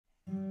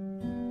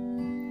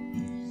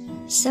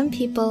Some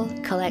people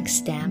collect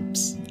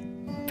stamps,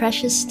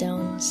 precious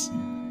stones,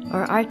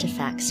 or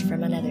artifacts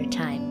from another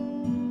time.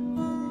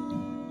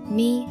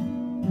 Me,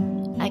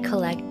 I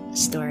collect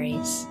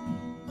stories.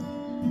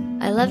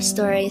 I love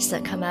stories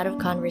that come out of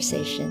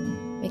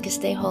conversation because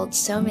they hold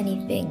so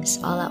many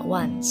things all at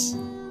once.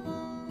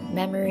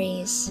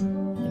 Memories,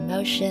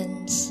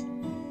 emotions,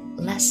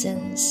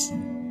 lessons,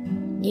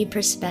 new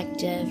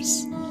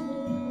perspectives,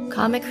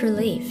 comic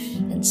relief,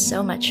 and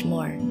so much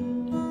more.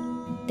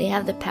 They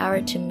have the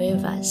power to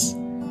move us,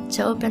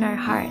 to open our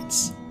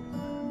hearts,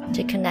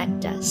 to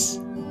connect us,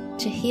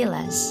 to heal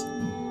us.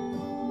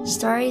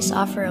 Stories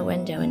offer a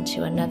window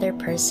into another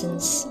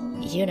person's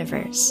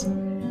universe,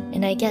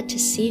 and I get to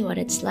see what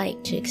it's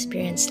like to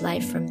experience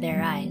life from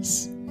their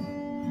eyes.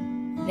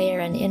 They are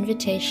an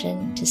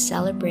invitation to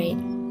celebrate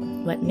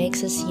what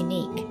makes us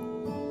unique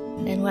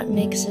and what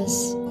makes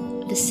us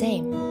the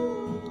same.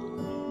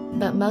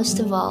 But most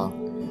of all,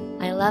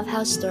 I love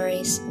how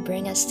stories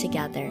bring us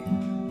together,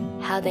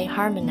 how they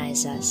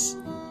harmonize us,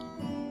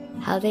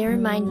 how they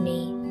remind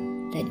me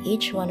that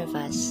each one of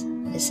us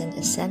is an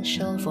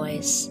essential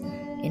voice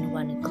in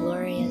one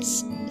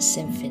glorious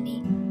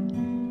symphony.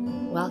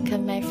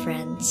 Welcome, my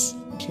friends,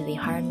 to the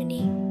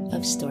harmony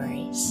of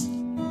stories.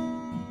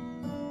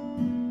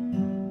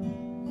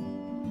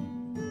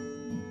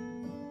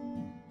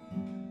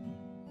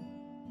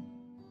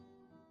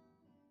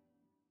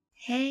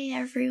 Hey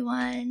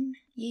everyone,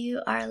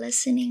 you are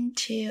listening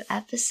to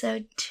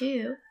episode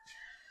 2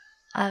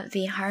 of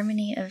the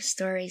Harmony of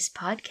Stories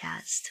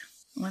podcast.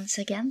 Once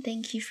again,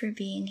 thank you for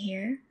being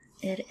here.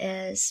 It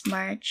is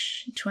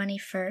March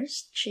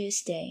 21st,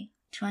 Tuesday,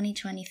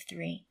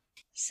 2023.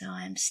 So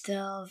I'm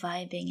still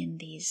vibing in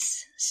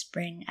these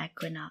spring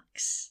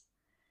equinox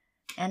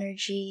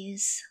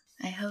energies.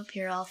 I hope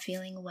you're all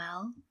feeling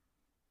well.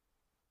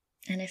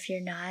 And if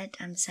you're not,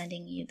 I'm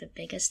sending you the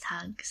biggest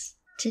hugs.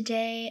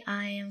 Today,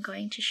 I am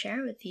going to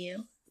share with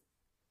you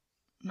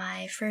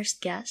my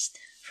first guest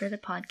for the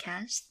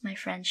podcast, my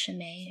friend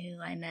Shamay,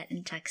 who I met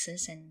in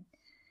Texas, and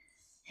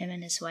him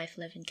and his wife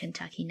live in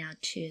Kentucky now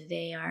too.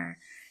 They are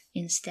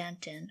in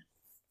Stanton,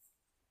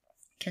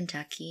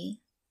 Kentucky.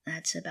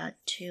 That's about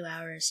 2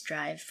 hours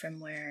drive from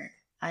where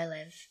I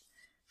live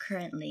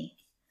currently,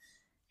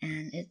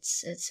 and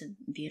it's a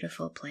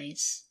beautiful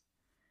place.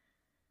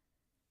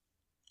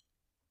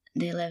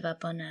 They live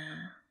up on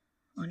a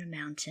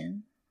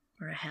mountain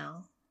or a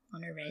hill,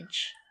 on a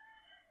ridge.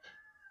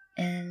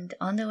 And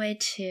on the way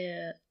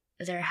to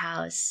their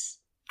house,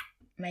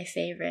 my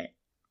favorite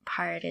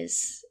part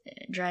is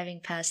driving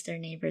past their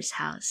neighbor's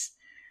house.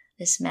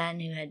 This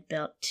man who had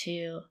built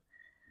 2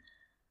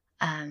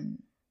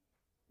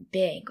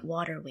 big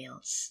water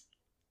wheels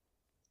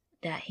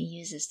that he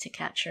uses to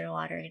capture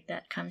water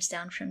that comes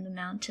down from the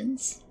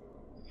mountains,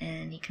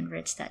 and he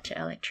converts that to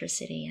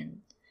electricity,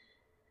 and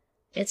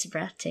it's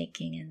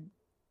breathtaking, and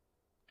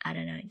I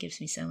don't know, it gives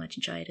me so much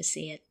joy to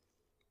see it.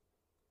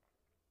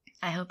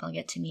 I hope I'll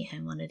get to meet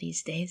him one of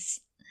these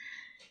days.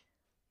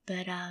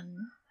 But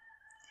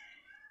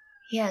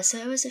so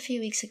it was a few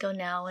weeks ago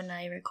now when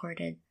I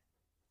recorded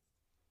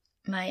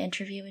my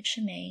interview with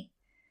Shamay,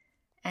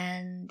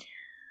 and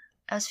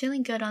I was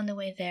feeling good on the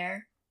way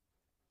there.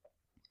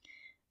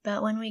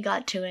 But when we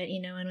got to it,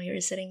 when we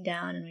were sitting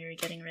down and we were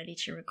getting ready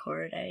to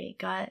record, I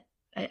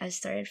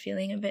started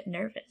feeling a bit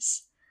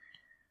nervous.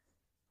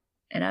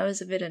 And I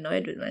was a bit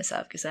annoyed with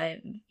myself because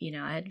I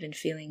had been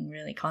feeling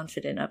really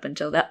confident up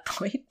until that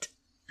point.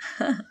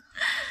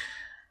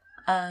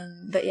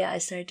 But yeah, I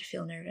started to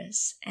feel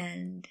nervous,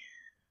 and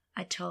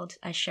I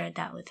shared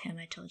that with him.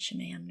 I told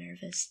Shamay I'm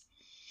nervous,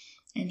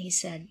 and he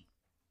said,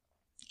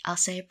 "I'll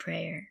say a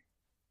prayer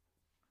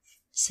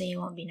so you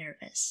won't be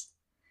nervous."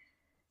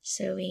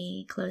 So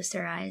we closed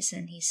our eyes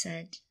and he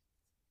said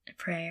a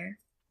prayer,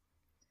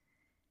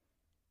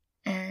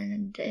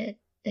 and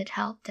it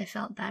helped. I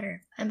felt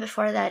better. And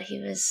before that, he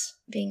was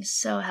being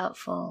so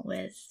helpful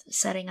with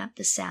setting up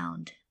the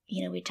sound.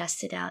 We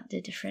tested out the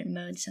different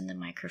modes on the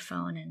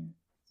microphone and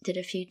did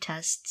a few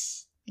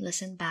tests,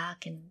 listened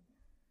back and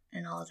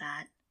all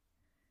that.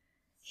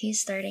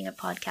 He's starting a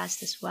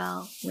podcast as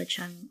well, which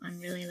I'm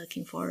really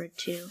looking forward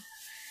to.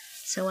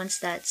 So once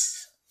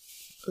that's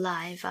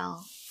live,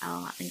 I'll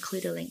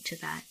include a link to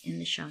that in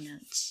the show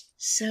notes.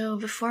 So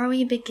before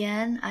we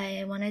begin,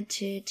 I wanted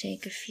to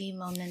take a few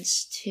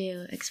moments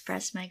to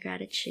express my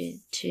gratitude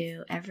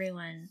to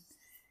everyone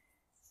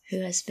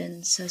who has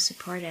been so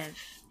supportive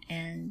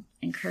and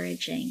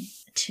encouraging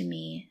to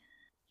me,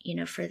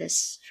 for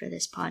this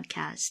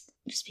podcast.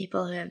 Just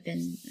people who have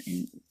been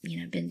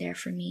there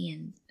for me,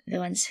 and the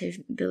ones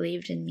who've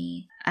believed in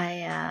me.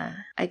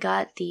 I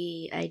got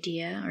the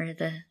idea or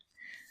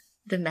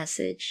the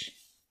message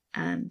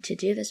to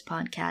do this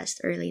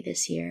podcast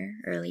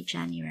early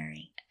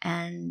January.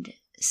 And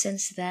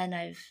since then,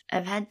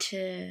 I've had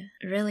to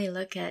really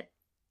look at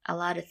a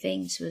lot of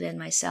things within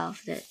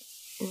myself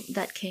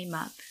that came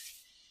up.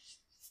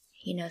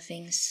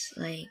 Things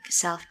like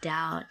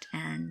self-doubt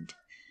and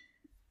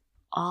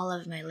all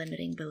of my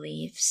limiting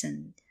beliefs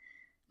and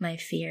my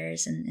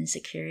fears and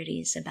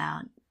insecurities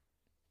about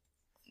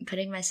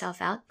putting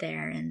myself out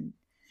there and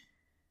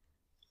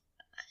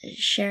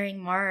sharing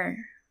more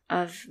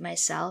of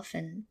myself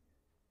and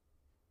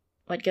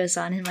what goes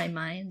on in my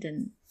mind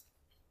and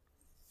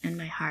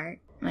my heart,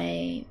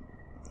 my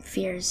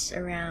fears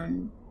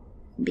around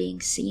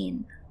being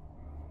seen.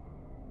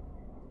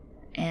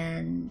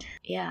 And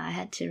yeah, I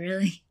had to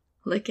really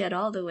look at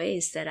all the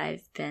ways that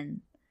I've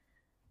been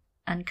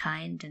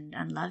unkind and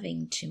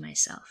unloving to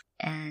myself.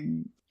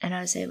 And I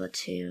was able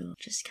to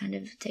just kind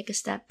of take a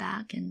step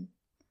back and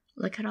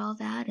look at all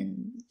that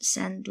and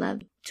send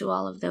love to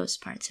all of those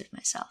parts of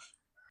myself.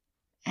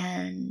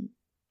 And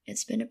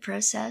it's been a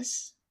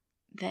process,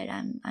 but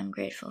I'm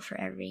grateful for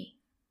every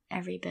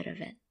bit of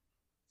it.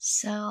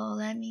 So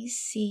let me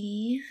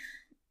see.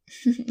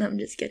 I'm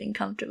just getting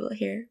comfortable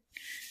here.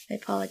 I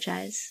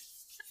apologize.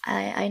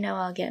 I know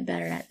I'll get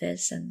better at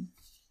this, and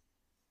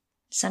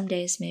some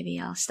days maybe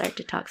I'll start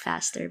to talk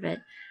faster, but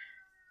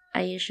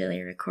I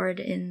usually record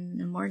in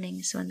the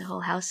mornings when the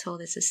whole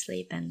household is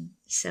asleep, and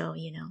so,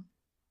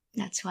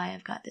 that's why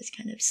I've got this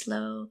kind of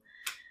slow,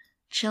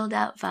 chilled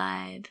out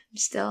vibe. I'm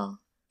still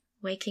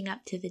waking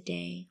up to the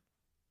day.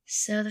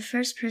 So the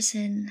first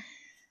person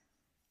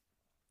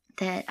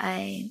that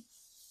I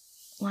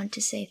want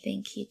to say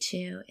thank you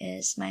to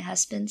is my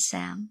husband,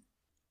 Sam.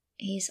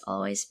 He's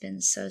always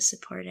been so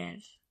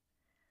supportive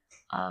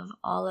of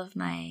all of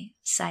my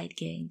side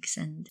gigs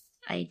and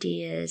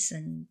ideas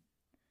and,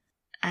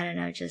 I don't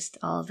know, just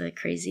all the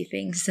crazy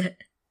things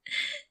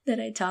that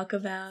I talk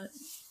about.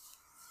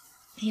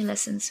 He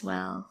listens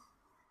well,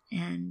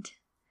 and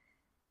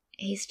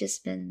he's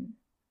just been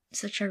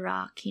such a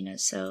rock,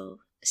 so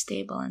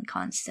stable and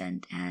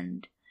constant,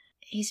 and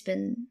he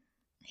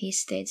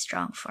stayed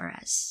strong for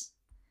us,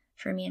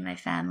 for me and my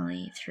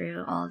family,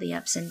 through all the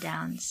ups and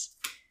downs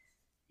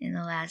in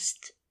the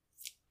last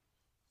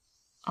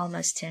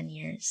almost 10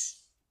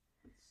 years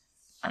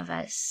of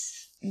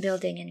us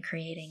building and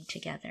creating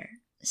together.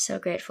 So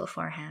grateful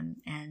for him.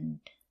 And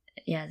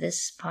yeah,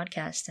 this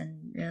podcast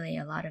and really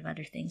a lot of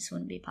other things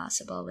wouldn't be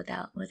possible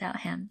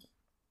without him.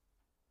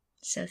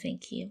 So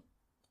thank you,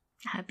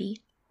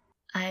 hubby.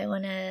 I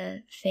want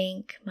to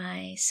thank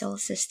my soul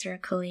sister,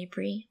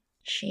 Colibri.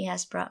 She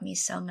has brought me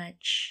so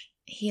much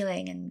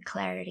healing and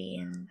clarity,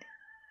 and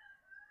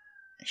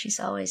she's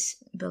always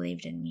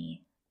believed in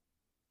me.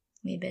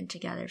 We've been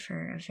together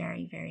for a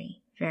very,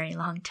 very, very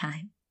long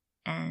time.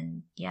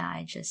 And yeah,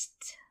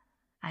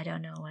 I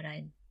don't know what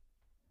I'd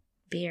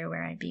be or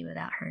where I'd be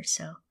without her.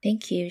 So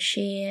thank you.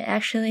 She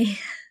actually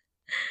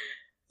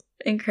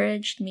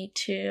encouraged me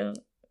to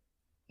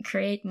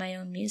create my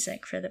own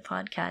music for the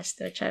podcast,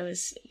 which I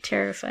was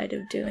terrified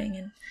of doing.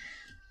 And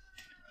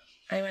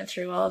I went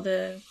through all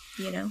the,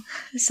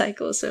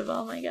 cycles of,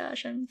 oh my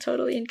gosh, I'm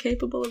totally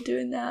incapable of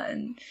doing that.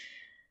 And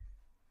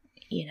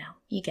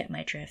you get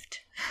my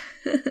drift.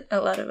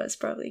 A lot of us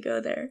probably go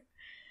there.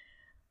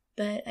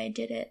 But I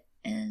did it,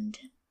 and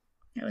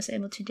I was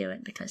able to do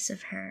it because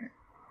of her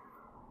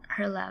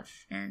love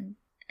and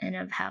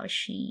of how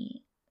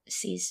she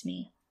sees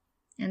me.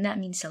 And that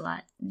means a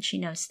lot, and she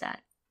knows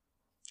that.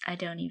 I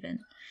don't even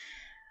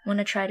want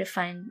to try to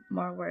find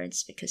more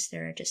words because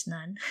there are just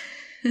none.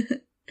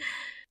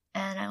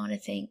 And I want to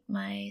thank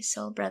my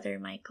soul brother,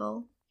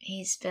 Michael.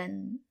 He's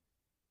been...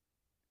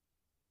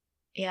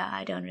 yeah,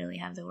 I don't really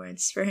have the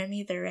words for him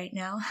either right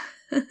now.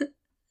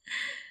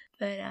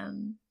 But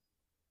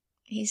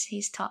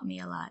he's taught me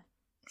a lot,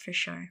 for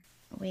sure.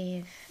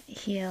 We've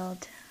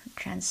healed,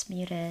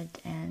 transmuted,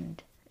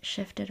 and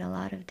shifted a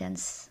lot of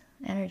dense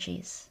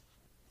energies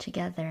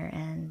together,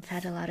 and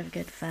had a lot of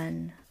good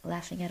fun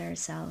laughing at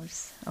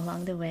ourselves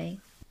along the way.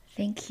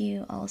 Thank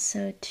you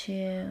also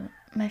to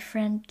my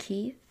friend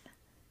Keith,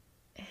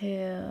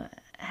 who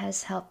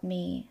has helped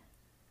me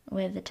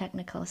with the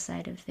technical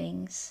side of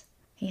things.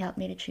 He helped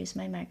me to choose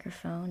my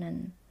microphone,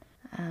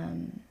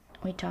 and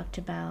we talked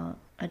about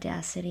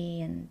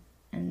Audacity and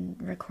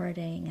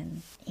recording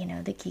and,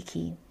 the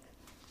geeky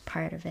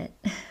part of it.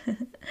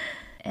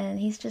 And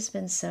he's just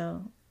been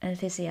so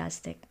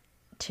enthusiastic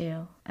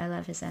too. I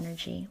love his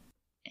energy.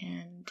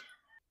 And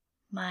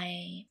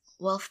my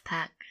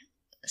Wolfpack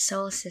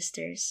soul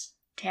sisters,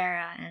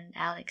 Tara and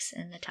Alex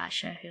and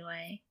Natasha, who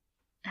I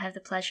have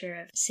the pleasure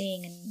of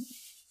seeing in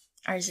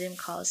our Zoom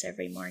calls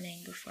every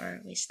morning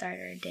before we start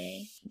our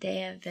day. They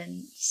have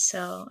been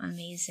so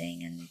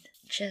amazing, and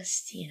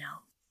just,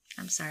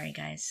 I'm sorry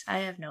guys, I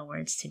have no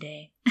words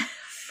today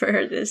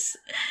for this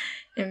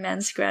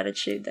immense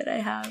gratitude that I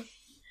have.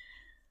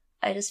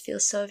 I just feel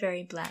so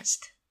very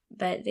blessed.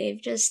 But they've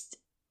just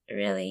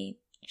really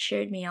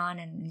cheered me on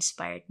and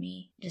inspired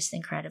me. Just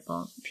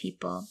incredible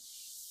people.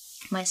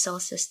 My soul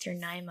sister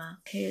Naima,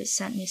 who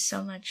sent me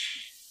so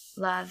much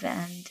love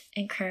and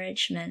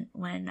encouragement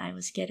when I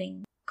was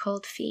getting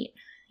cold feet.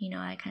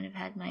 I kind of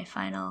had my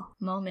final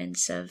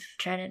moments of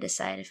trying to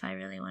decide if I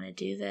really want to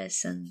do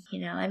this. And,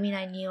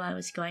 I knew I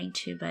was going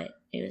to, but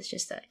it was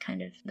just that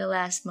kind of the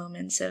last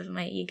moments of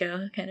my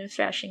ego kind of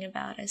thrashing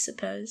about, I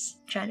suppose,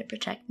 trying to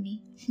protect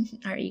me.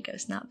 Our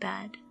ego's not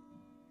bad.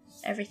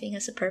 Everything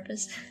has a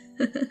purpose.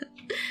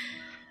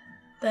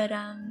 But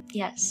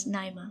yes,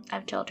 Naima,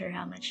 I've told her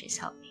how much she's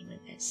helped me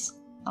with this.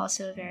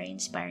 Also a very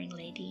inspiring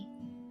lady.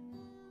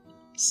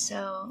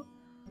 So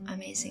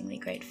amazingly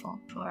grateful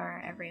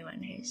for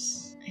everyone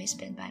who's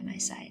been by my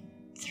side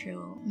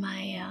through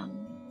my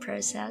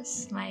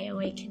process, my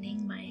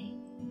awakening, my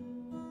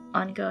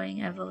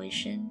ongoing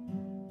evolution.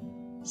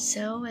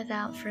 So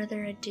without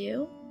further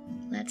ado,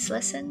 let's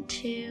listen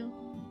to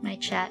my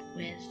chat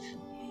with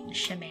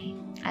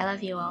Shamay. I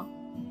love you all.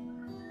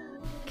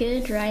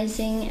 Good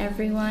rising,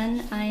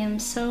 everyone. I am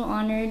so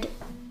honored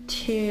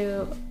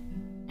to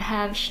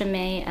have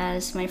Shamay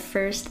as my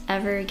first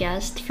ever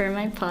guest for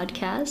my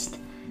podcast.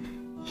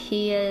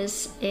 He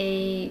is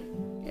a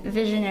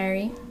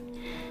visionary,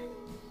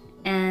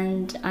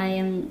 and I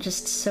am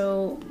just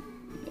so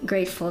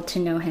grateful to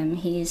know him.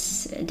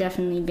 He's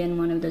definitely been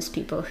one of those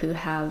people who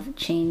have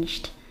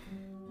changed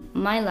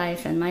my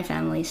life and my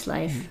family's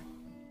life.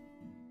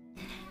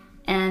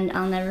 And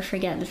I'll never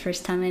forget the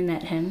first time I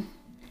met him.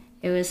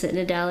 It was at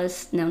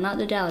not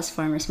the Dallas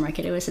Farmers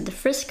Market, it was at the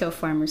Frisco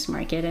Farmers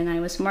Market, and I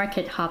was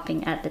market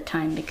hopping at the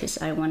time because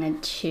I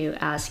wanted to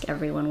ask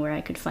everyone where I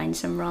could find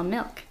some raw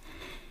milk.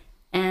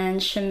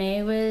 And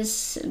Shamay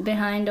was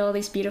behind all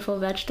these beautiful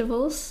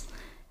vegetables,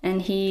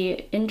 and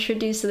he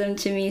introduced them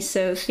to me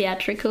so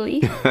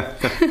theatrically.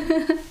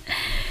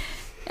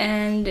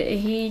 And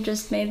he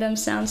just made them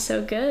sound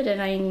so good,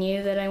 and I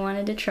knew that I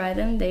wanted to try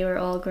them. They were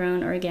all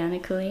grown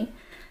organically.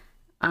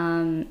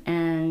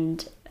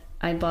 And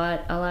I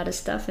bought a lot of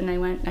stuff, and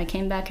I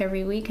came back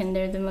every week, and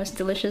they're the most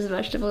delicious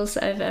vegetables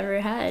I've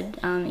ever had,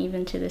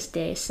 even to this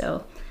day.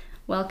 So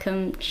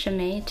welcome,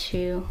 Shamay,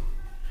 to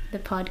the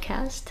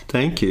podcast.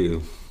 Thank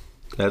you.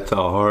 That's a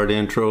hard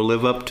intro to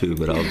live up to,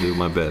 but I'll do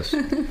my best.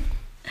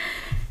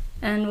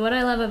 And what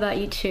I love about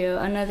you too,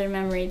 another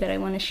memory that I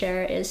want to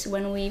share, is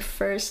when we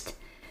first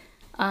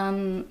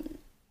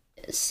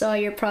saw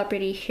your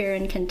property here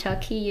in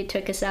Kentucky, you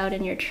took us out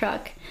in your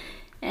truck,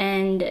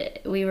 and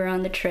we were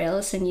on the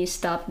trails, and you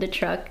stopped the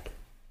truck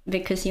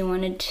because you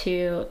wanted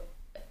to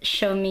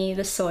show me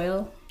the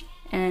soil,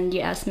 and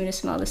you asked me to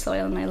smell the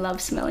soil, and I love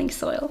smelling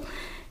soil.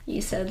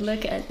 You said,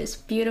 look at this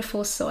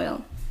beautiful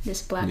soil,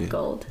 this black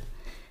gold.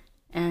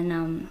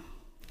 And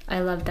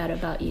I love that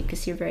about you,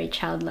 because you're very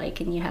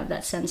childlike and you have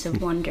that sense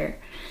of wonder.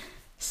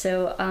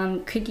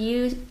 So could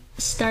you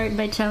start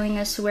by telling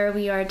us where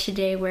we are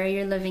today, where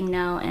you're living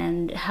now,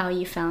 and how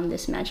you found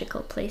this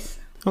magical place?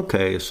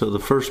 Okay, so the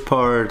first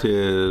part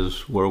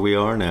is where we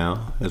are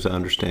now, as I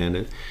understand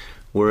it.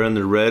 We're in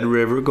the Red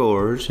River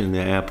Gorge in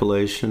the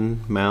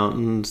Appalachian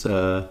Mountains,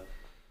 heading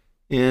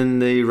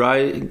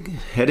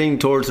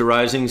towards the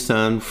rising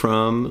sun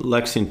from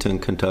Lexington,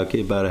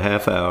 Kentucky, about a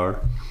half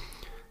hour.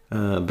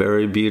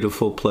 Very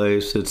beautiful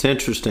place. It's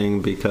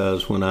interesting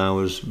because when I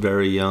was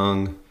very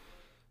young,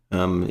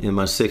 in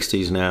my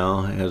 60s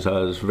now, as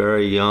I was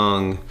very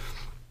young,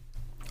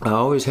 I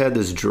always had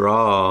this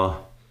draw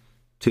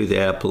to the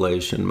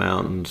Appalachian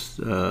Mountains.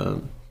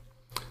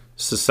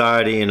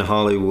 Society in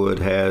Hollywood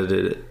had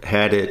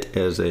it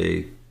as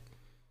a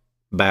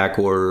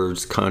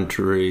backwards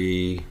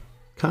country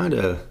kind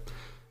of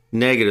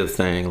negative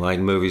thing, like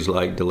movies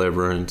like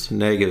Deliverance,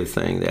 negative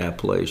thing, the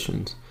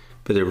Appalachians.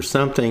 But there was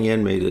something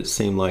in me that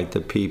seemed like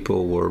the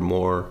people were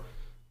more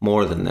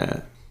than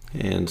that.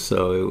 And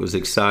so it was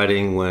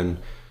exciting when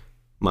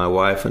my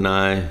wife and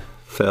I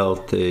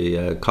felt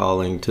the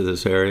calling to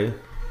this area.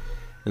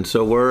 And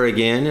so we're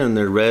again in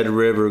the Red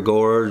River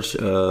Gorge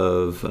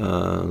of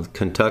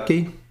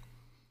Kentucky,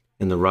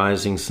 in the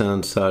rising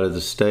sun side of the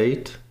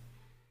state.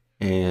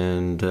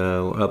 And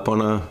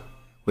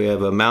we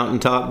have a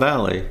mountaintop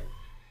valley.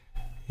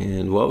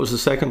 And what was the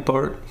second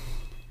part?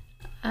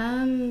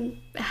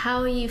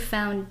 How you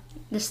found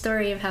the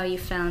story of how you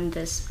found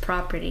this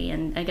property,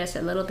 and I guess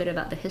a little bit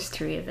about the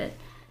history of it,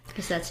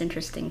 because that's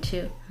interesting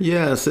too.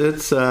 Yes,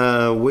 it's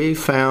we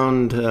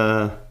found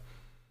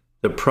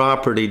the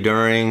property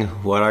during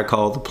what I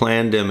call the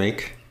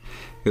pandemic.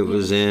 It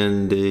was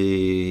in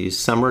the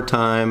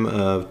summertime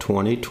of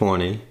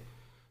 2020,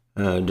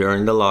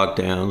 during the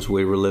lockdowns.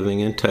 We were living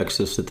in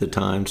Texas at the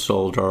time,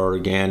 sold our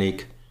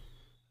organic,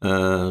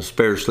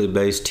 spiritually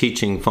based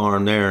teaching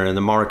farm there, and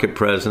the market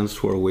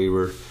presence where we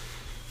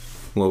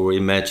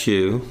met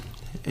you.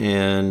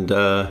 And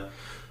it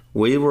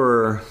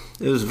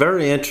was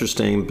very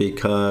interesting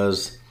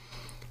because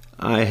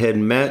I had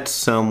met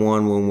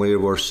someone when we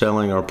were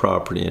selling our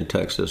property in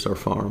Texas, our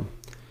farm,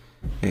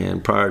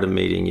 and prior to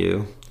meeting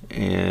you,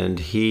 and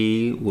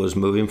he was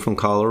moving from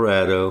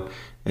Colorado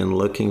and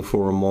looking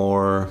for a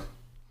more,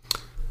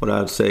 what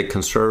I'd say,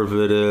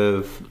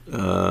 conservative,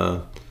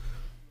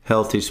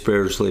 healthy,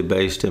 spiritually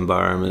based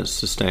environment,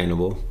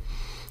 sustainable.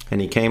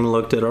 And he came and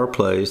looked at our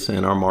place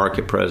and our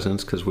market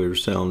presence, because we were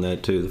selling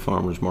that to the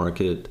farmers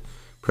market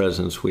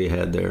presence we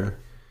had there.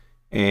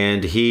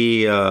 And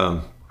he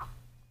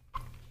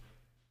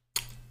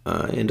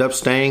ended up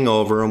staying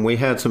over, and we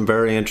had some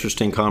very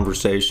interesting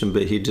conversation,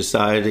 but he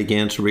decided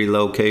again to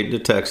relocate to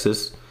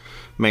Texas,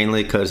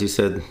 mainly because he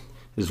said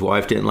his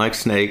wife didn't like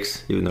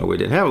snakes, even though we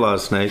didn't have a lot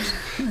of snakes,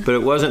 but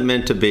it wasn't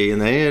meant to be.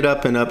 And they ended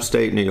up in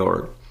upstate New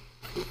York.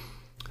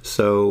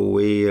 So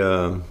we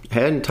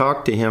hadn't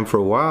talked to him for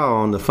a while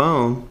on the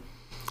phone,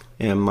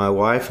 and my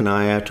wife and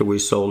I, after we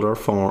sold our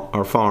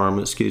farm,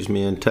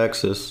 in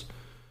Texas,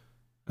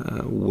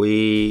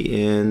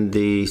 in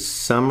the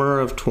summer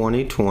of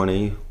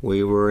 2020,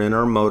 we were in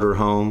our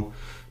motorhome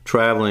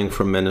traveling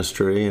for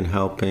ministry and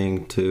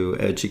helping to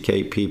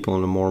educate people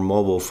in a more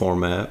mobile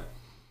format.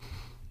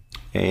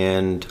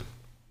 And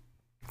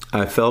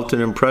I felt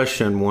an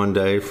impression one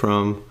day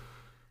from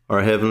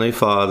our Heavenly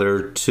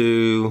Father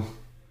to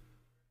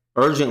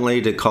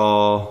urgently to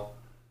call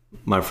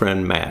my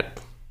friend Matt.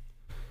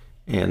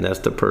 And that's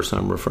the person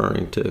I'm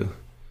referring to.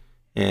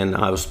 And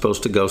I was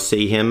supposed to go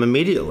see him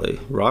immediately.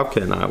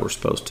 Robka and I were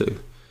supposed to.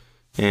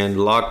 And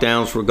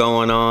lockdowns were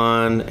going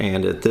on,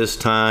 and at this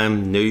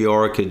time, New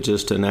York had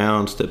just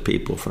announced that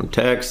people from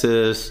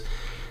Texas,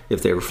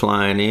 if they were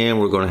flying in,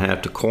 were going to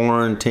have to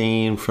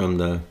quarantine from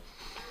the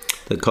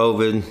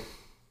COVID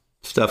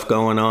stuff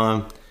going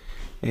on.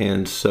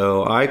 And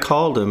so I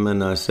called him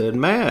and I said,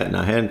 Matt, and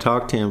I hadn't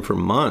talked to him for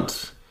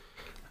months.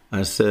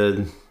 I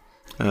said,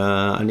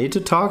 I need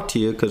to talk to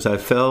you because I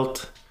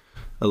felt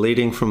a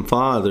leading from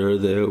Father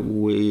that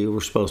we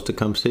were supposed to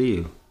come see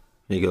you.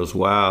 And he goes,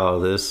 wow,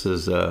 this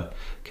is,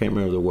 can't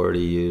remember the word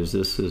he used,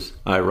 this is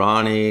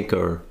ironic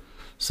or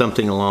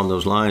something along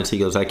those lines. He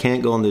goes, I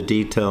can't go into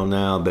detail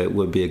now, but it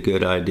would be a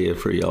good idea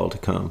for y'all to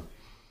come.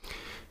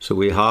 So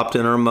we hopped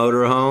in our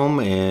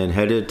motorhome and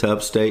headed to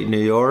upstate New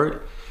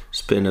York.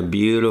 Spent a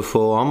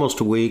beautiful, almost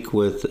a week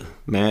with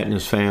Matt and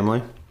his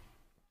family,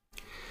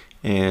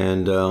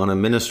 and on a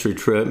ministry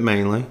trip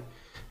mainly.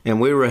 And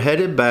we were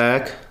headed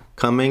back,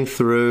 coming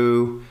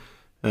through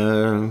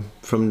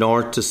from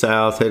north to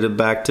south, headed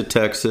back to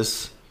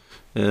Texas,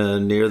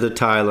 near the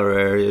Tyler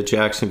area,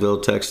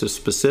 Jacksonville, Texas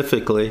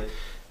specifically.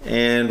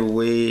 And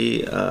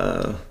we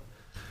were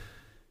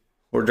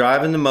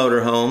driving the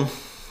motorhome,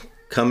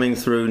 coming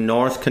through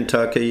North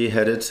Kentucky,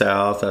 headed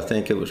south. I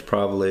think it was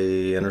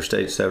probably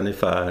Interstate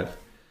 75.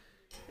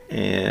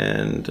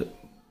 And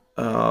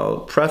I'll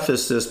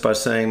preface this by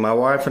saying my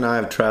wife and I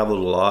have traveled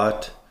a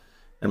lot,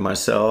 and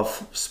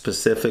myself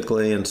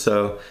specifically. And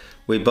so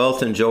we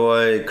both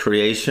enjoy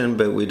creation,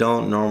 but we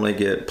don't normally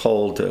get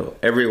pulled to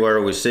everywhere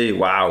we see,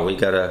 wow, we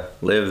got to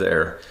live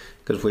there,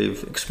 because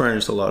we've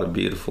experienced a lot of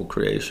beautiful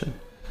creation.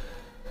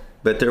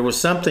 But there was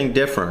something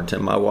different,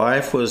 and my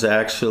wife was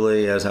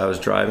actually, as I was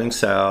driving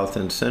south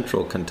in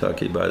central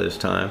Kentucky by this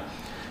time,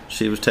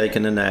 she was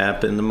taking a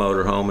nap in the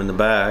motorhome in the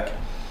back,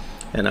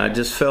 and I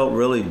just felt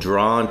really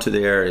drawn to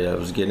the area. I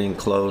was getting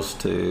close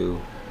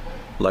to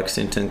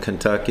Lexington,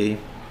 Kentucky,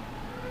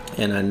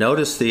 and I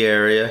noticed the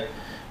area,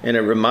 and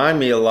it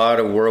reminded me a lot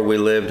of where we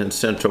lived in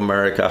Central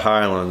America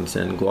highlands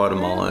in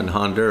Guatemala and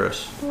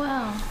Honduras.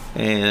 Wow.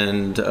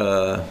 And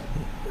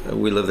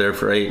we lived there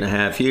for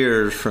 8.5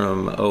 years,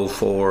 from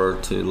 2004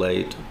 to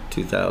late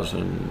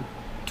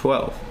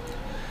 2012.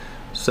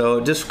 So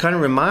it just kind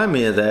of reminded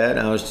me of that.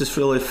 I was just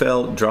really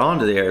felt drawn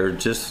to the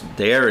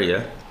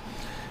area.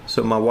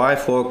 So my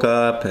wife woke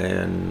up,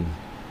 and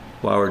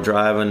while we're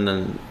driving,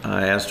 and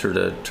I asked her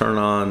to turn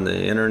on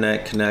the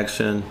internet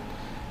connection,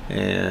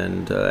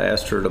 and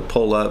asked her to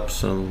pull up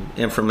some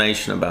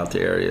information about the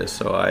area.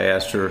 So I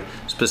asked her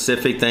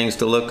specific things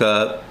to look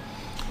up.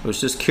 I was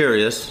just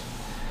curious,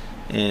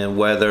 and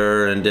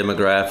weather and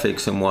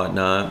demographics and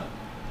whatnot.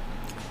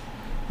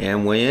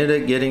 And we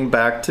ended up getting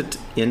back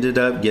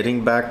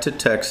to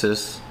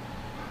Texas,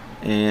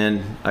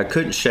 and I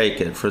couldn't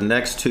shake it. For the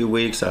next 2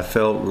 weeks, I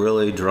felt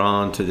really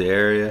drawn to the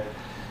area,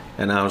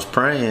 and I was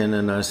praying,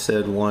 and I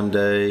said one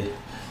day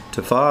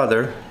to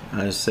Father,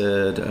 I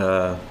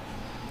said,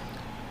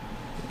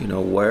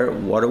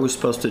 what are we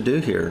supposed to do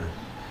here?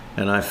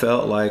 And I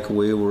felt like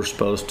we were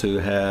supposed to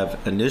have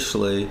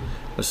initially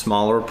a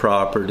smaller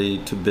property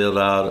to build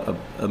out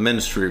a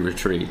ministry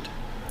retreat.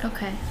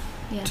 Okay.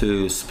 Yeah.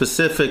 To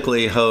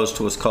specifically host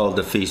what's called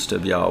the Feast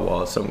of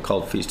Yahweh, something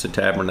called Feast of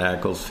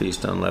Tabernacles,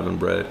 Feast of Unleavened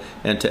Bread,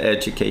 and to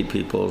educate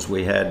people as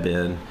we had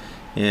been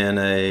in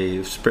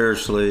a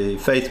spiritually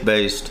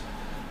faith-based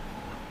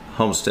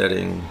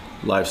homesteading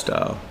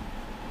lifestyle.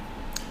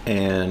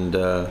 And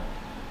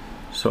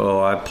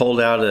so I pulled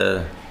out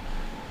a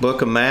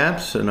book of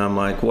maps, and I'm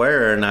like,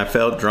 where? And I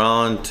felt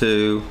drawn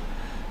to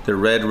the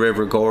Red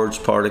River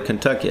Gorge part of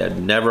Kentucky. I'd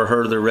never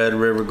heard of the Red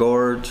River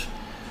Gorge.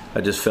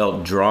 I just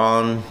felt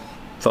drawn,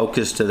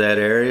 focused to that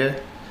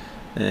area.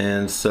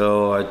 And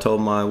so I told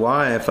my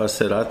wife, I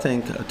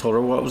told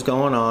her what was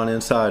going on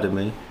inside of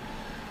me.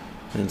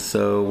 And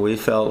so we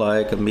felt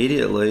like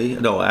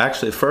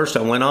first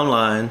I went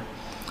online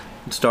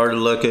and started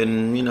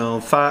looking,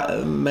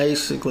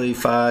 basically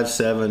 5,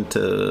 7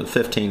 to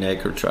 15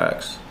 acre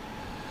tracts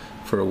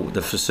for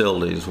the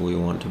facilities we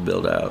want to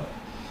build out.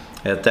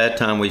 At that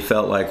time, we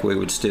felt like we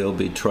would still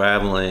be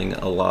traveling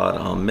a lot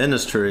on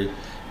ministry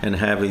and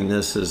having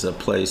this as a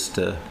place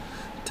to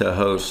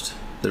host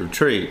the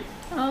retreat.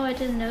 Oh, I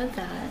didn't know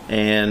that.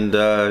 And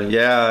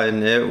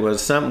and it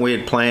was something we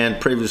had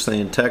planned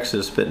previously in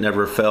Texas, but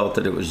never felt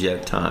that it was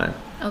yet time.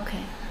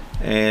 Okay.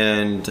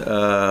 And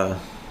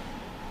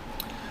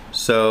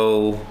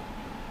so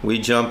we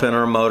jump in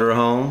our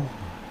motorhome,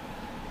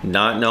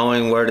 not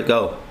knowing where to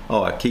go.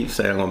 Oh, I keep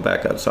saying I'm going to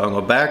back up. So I'm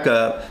going to back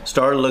up,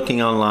 started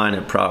looking online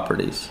at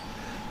properties.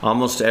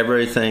 Almost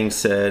everything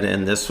said,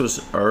 and this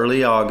was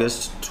early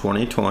August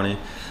 2020,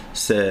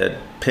 said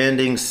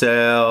pending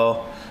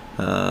sale,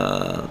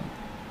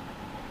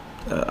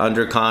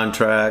 under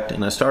contract.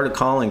 And I started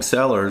calling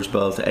sellers,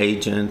 both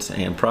agents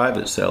and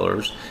private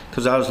sellers,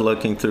 because I was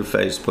looking through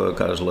Facebook,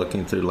 I was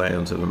looking through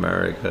Lands of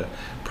America,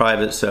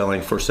 private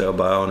selling, for sale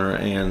by owner,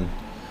 and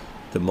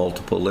the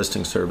multiple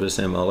listing service,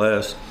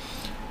 MLS.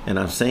 And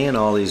I'm seeing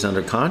all these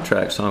under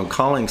contract, so I'm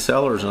calling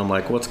sellers and I'm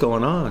like, what's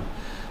going on?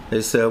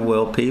 They said,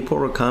 well, people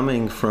are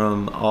coming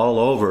from all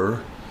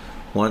over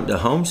wanting to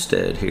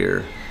homestead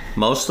here,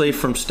 mostly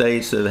from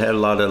states that have had a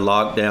lot of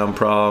lockdown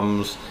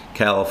problems,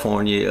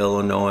 California,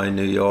 Illinois,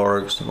 New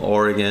York, some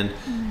Oregon,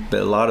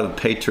 but a lot of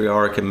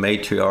patriarch and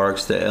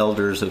matriarchs, the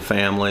elders of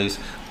families,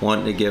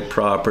 wanting to get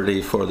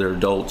property for their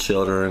adult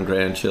children,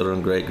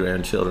 grandchildren,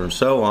 great-grandchildren, and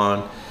so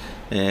on,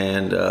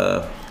 and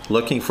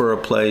looking for a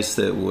place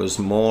that was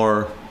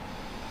more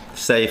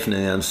safe in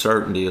the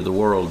uncertainty of the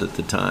world at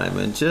the time,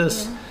 and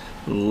just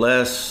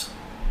less,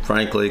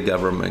 frankly,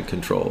 government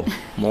control,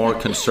 more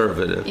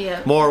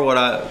conservative, more what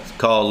I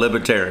call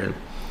libertarian.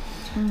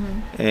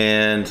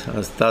 And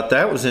I thought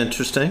that was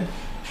interesting.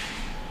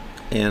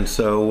 And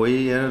so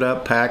we ended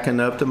up packing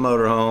up the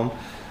motorhome,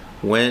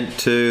 went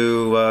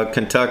to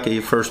Kentucky.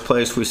 First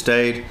place we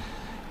stayed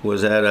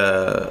was at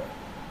a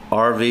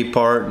RV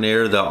park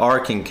near the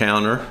Ark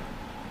Encounter,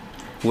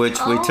 which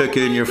we took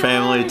you and your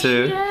family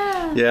to.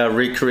 Yeah,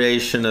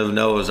 recreation of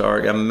Noah's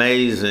Ark.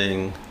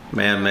 Amazing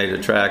man-made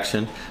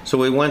attraction. So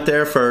we went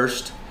there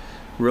first,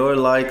 really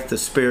liked the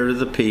spirit of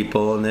the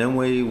people, and then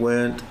we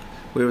were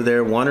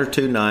there 1 or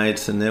 2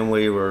 nights, and then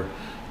we were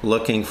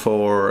looking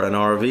for an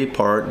RV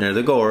park near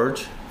the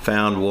gorge,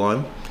 found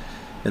one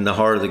in the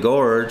heart of the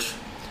gorge,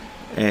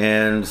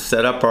 and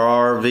set up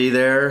our RV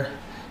there,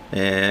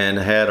 and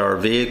had our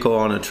vehicle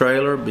on a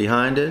trailer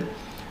behind it.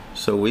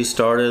 So we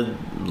started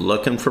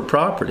looking for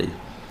property,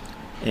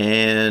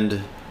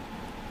 and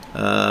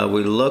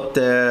we looked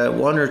at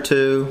 1 or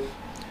 2,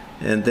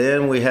 and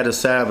then we had a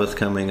Sabbath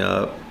coming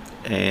up,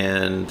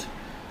 and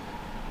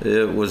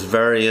it was a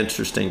very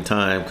interesting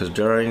time, because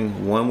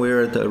when we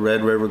were at the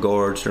Red River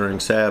Gorge during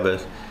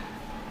Sabbath,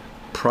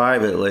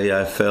 privately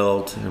I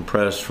felt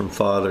impressed from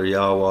Father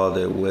Yahweh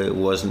that it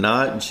was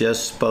not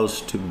just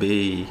supposed to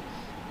be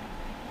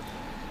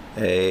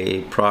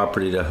a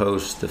property to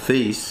host the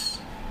feasts,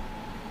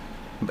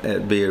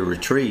 be a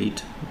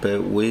retreat,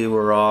 but we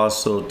were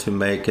also to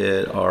make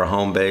it our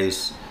home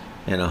base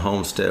and a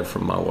homestead for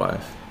my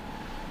wife.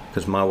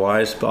 Because my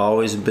wife's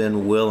always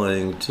been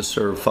willing to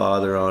serve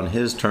Father on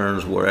his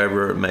terms,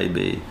 wherever it may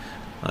be,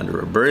 under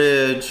a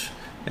bridge,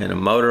 in a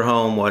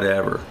motorhome,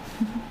 whatever.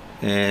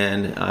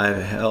 And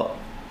I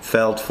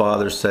felt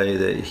Father say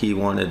that he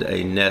wanted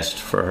a nest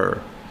for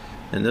her.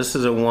 And this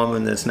is a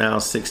woman that's now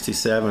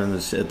 67.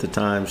 At the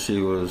time she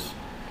was,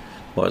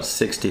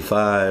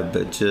 65,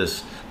 but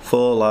just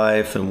full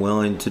life and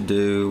willing to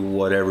do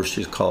whatever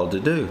she's called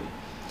to do.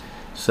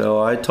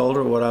 So I told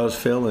her what I was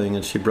feeling,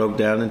 and she broke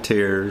down in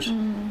tears,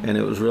 and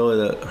it was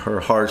really her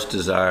heart's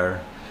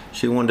desire.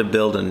 She wanted to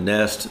build a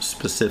nest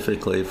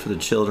specifically for the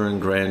children,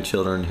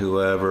 grandchildren,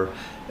 whoever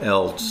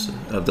else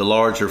of the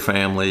larger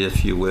family,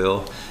 if you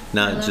will,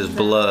 not just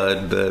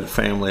blood, but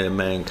family of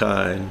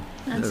mankind.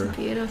 That's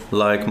beautiful.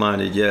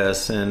 Like-minded,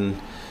 yes. And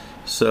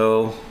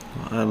so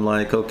I'm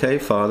like, okay,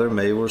 Father,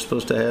 maybe we're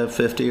supposed to have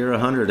 50 or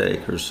 100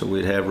 acres, so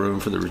we'd have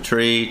room for the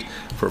retreat,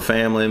 for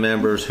family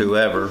members,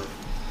 whoever,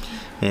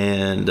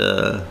 and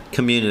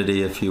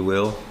community, if you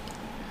will.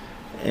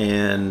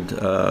 And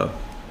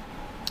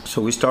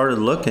so we started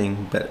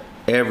looking, but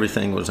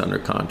everything was under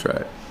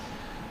contract.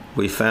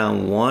 We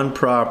found one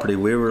property.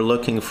 We were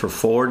looking for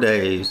 4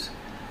 days.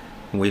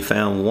 We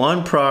found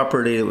one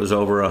property that was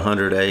over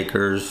 100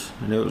 acres,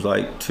 and it was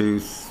like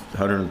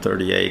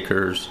 230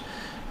 acres.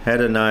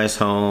 Had a nice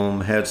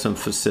home, had some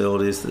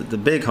facilities. The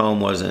big home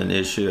wasn't an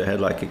issue. It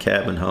had like a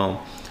cabin home,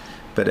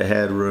 but it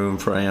had room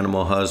for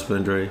animal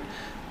husbandry.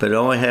 But it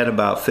only had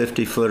about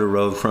 50 foot of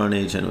road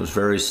frontage, and it was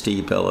very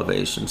steep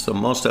elevation, so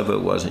most of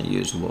it wasn't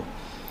usable.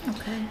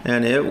 Okay.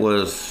 And it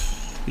was,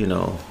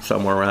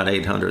 somewhere around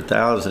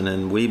 800,000,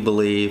 and we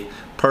believe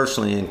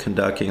personally in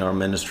conducting our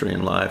ministry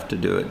in life to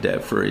do it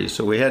debt-free.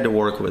 So we had to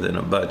work within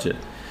a budget.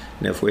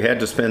 And if we had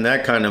to spend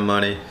that kind of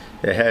money,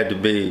 it had to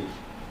be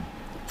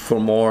for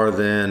more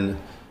than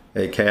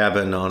a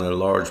cabin on a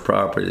large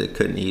property that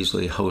couldn't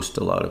easily host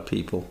a lot of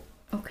people.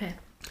 Okay.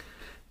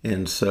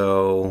 And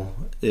so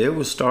it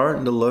was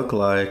starting to look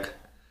like,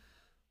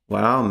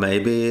 wow,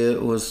 maybe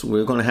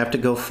we're going to have to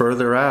go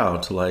further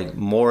out, like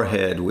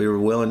Moorhead. We were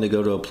willing to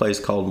go to a place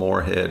called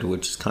Moorhead,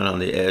 which is kind of on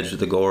the edge of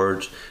the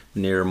gorge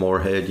near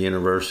Moorhead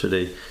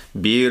University.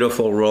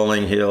 Beautiful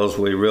rolling hills.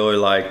 We really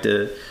liked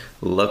it.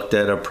 Looked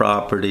at a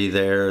property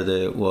there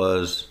that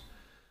was,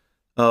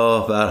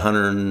 about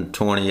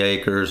 120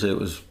 acres. It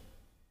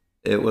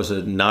was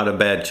not a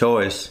bad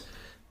choice,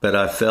 but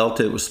I felt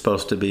it was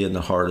supposed to be in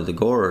the heart of the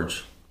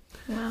gorge.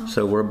 Wow.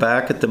 So we're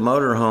back at the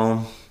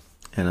motorhome,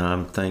 And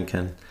I'm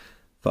thinking,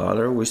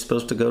 Father, are we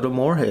supposed to go to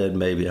Moorhead?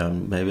 Maybe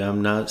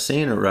I'm not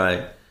seeing it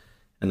right.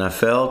 And I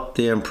felt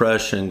the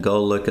impression,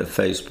 go look at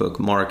Facebook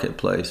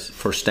Marketplace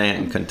for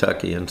Stanton,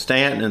 Kentucky. And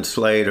Stanton and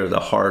Slade are the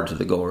heart of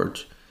the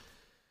gorge.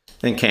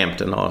 And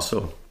Campton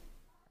also.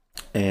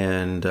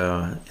 And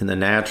in the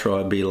natural,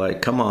 I'd be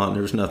like, come on,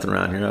 there's nothing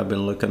around here. I've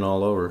been looking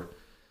all over.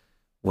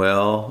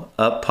 Well,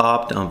 up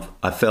popped,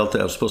 I felt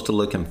that I was supposed to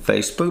look in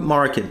Facebook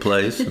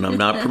Marketplace, and I'm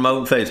not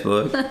promoting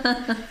Facebook.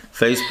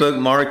 Facebook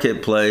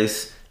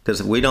Marketplace,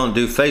 because we don't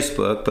do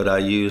Facebook, but I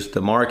used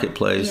the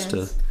Marketplace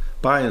to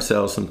buy and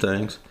sell some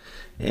things.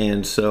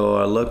 And so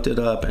I looked it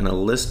up, and a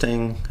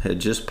listing had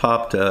just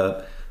popped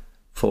up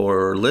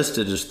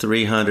listed as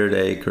 300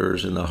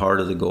 acres in the heart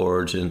of the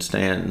gorge in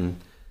Stanton.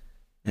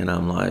 And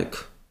I'm like,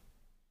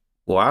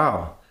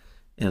 wow.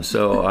 And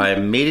so I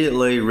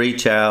immediately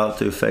reach out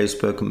through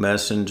Facebook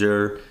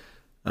Messenger.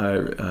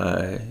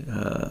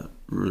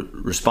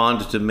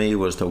 Responded to me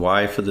was the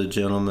wife of the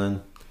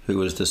gentleman, who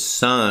was the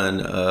son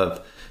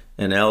of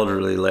an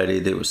elderly lady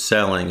that was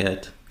selling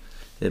it.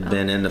 It had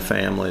been in the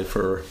family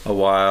for a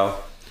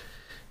while.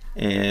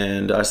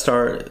 And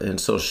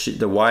so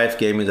the wife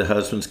gave me the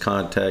husband's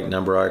contact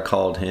number. I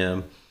called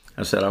him.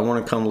 I said, I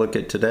want to come look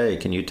at today.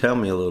 Can you tell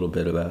me a little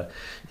bit about it?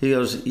 He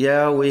goes,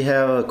 yeah, we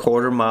have a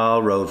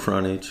 1/4-mile road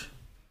frontage.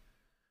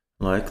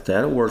 Like,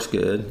 that works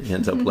good.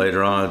 Ends up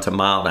later on, it's 1.5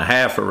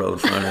 miles of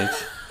road frontage.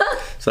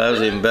 So that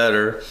was even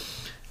better.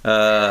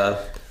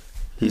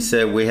 He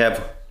said, we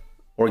have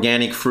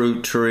organic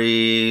fruit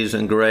trees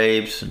and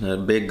grapes and a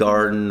big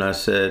garden. I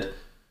said,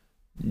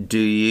 do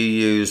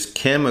you use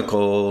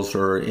chemicals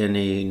or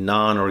any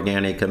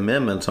non-organic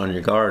amendments on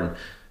your garden?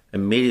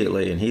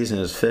 Immediately, and he's in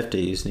his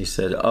 50s, and he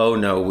said, oh,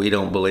 no, we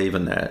don't believe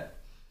in that.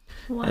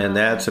 Wow. And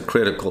that's a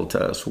critical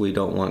to us. We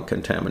don't want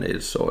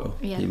contaminated soil.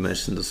 Yes. He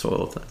mentioned the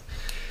soil thing.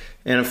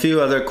 And a few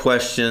other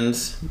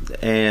questions,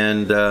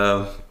 and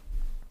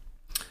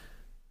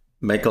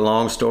make a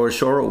long story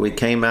short, we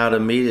came out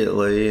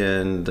immediately,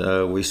 and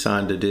we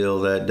signed a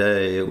deal that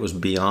day. It was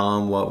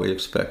beyond what we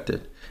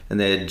expected, and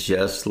they had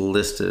just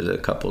listed a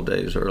couple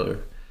days earlier.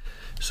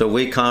 So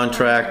we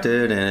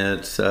contracted, and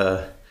it's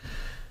a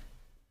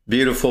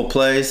beautiful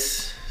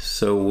place.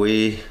 So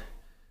we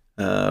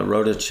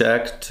wrote a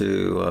check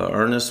to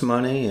earnest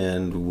money,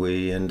 and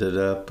we ended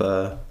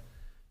up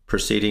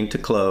proceeding to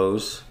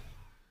close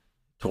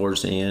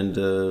towards the end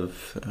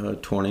of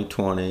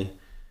 2020,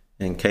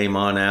 and came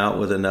on out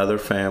with another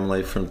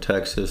family from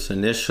Texas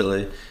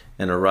initially,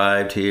 and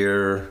arrived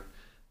here.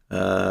 We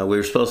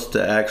were supposed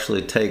to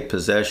actually take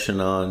possession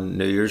on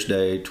New Year's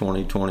Day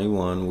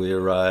 2021. We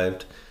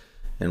arrived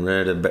and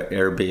rented an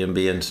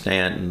Airbnb in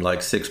Stanton,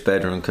 like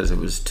 6-bedroom, because it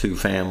was 2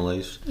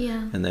 families.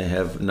 Yeah. And they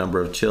have a number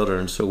of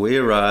children. So we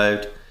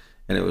arrived,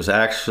 and it was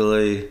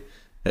actually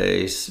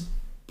a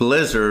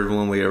blizzard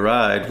when we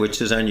arrived,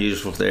 which is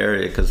unusual for the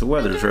area because the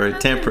weather's very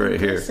temperate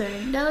here.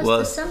 That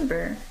was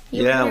December.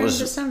 It was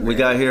December. We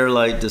got here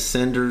like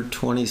December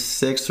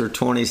 26th or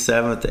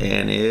 27th,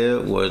 and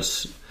it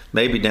was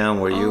maybe down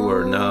where you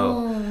were.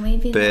 No,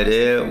 maybe. But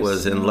it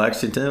was in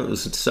Lexington. It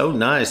was so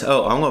nice.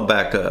 Oh, I'm going to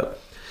back up.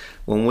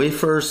 When we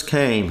first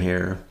came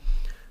here,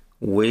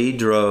 we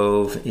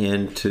drove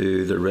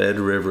into the Red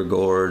River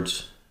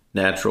Gorge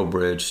Natural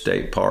Bridge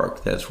State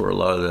Park. That's where a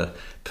lot of the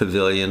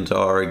pavilions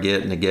are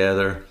getting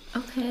together.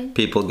 Okay.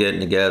 People getting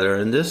together.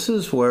 And this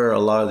is where a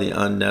lot of the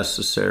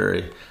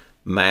unnecessary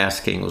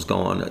masking was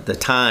going at the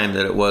time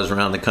that it was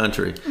around the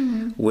country.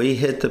 Mm-hmm. We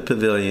hit the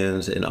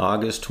pavilions in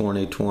August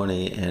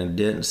 2020 and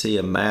didn't see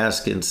a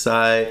mask in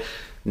sight.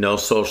 No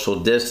social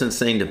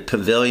distancing. The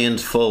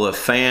pavilions full of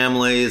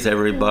families.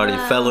 Everybody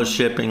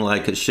fellowshipping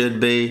like it should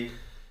be.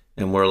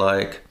 And we're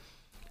like,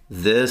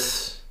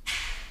 this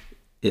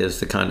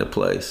is the kind of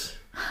place.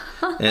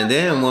 And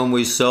then when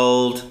we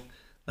sold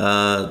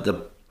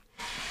actually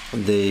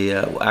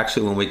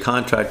when we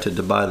contracted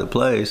to buy the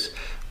place,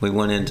 we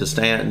went into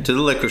Stanton to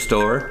the liquor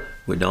store.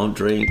 We don't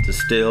drink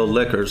distilled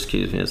liquor.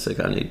 Excuse me, I think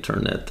I need to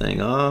turn that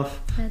thing off.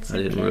 I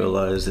didn't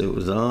realize it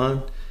was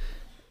on.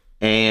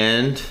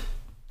 And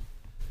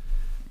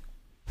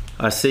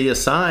I see a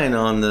sign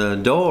on the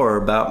door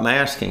about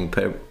masking.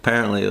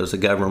 Apparently it was a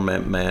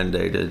government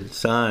mandated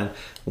sign.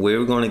 We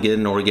were going to get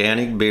an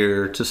organic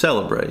beer to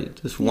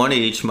celebrate. Just one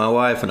each, my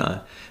wife and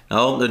I. I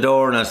opened the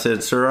door and I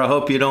said, sir, I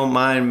hope you don't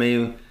mind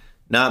me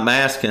not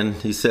masking.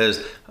 He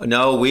says,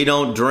 no, we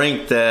don't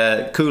drink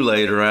that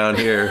Kool-Aid around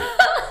here.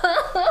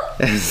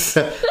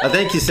 So, I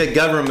think he said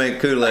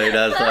government Kool-Aid.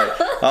 I was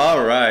like,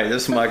 all right,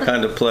 this is my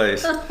kind of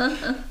place.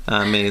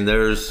 I mean,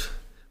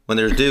 when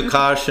there's due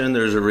caution,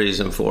 there's a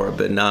reason for it,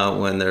 but not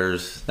when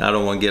I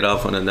don't want to get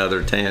off on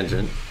another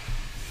tangent.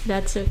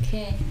 That's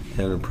okay.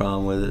 Having a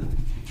problem with it?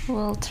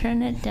 Well,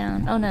 turn it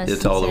down. Oh, no,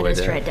 it's all the way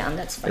down. Right down.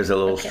 That's fine. Is it a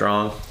little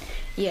strong?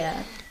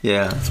 Yeah.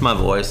 Yeah, it's my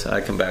voice.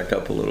 I can back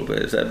up a little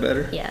bit. Is that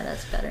better? Yeah,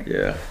 that's better.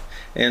 Yeah.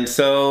 And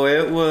so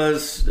we're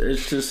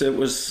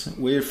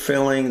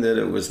feeling that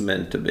it was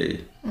meant to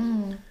be.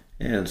 Mm.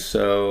 And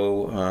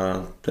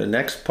so the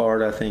next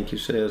part, I think you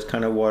said, is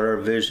kind of what our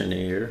vision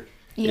here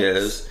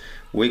is.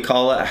 We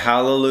call it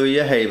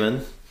Hallelujah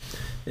Haven.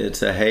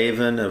 It's a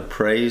haven of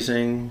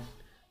praising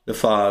the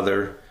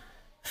Father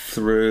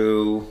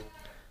through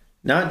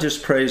not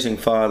just praising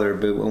Father,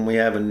 but when we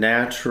have a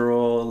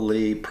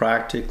naturally,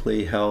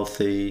 practically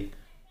healthy,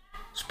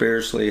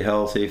 spiritually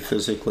healthy,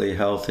 physically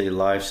healthy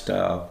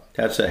lifestyle.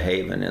 That's a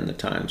haven in the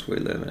times we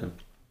live in.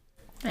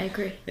 I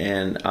agree.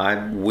 And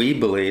we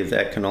believe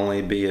that can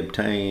only be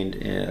obtained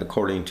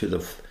according to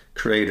the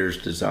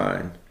Creator's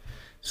design.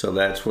 So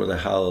that's where the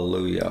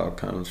hallelujah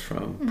comes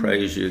from. Mm-hmm.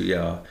 Praise you,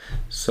 Yah.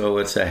 So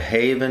it's a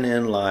haven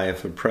in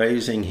life of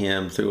praising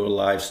Him through a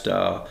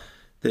lifestyle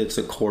that's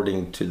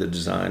according to the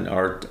design.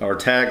 Our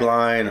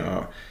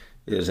tagline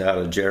is out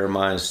of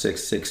Jeremiah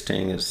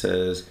 6:16. It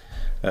says,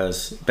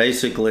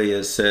 basically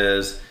it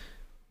says,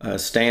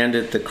 stand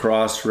at the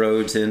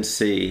crossroads and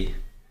see,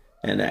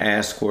 and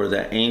ask where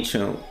the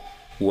ancient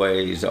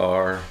ways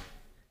are,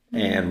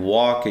 and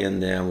walk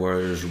in them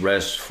where there's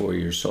rest for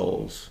your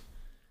souls.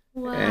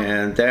 Wow.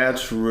 And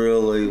that's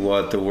really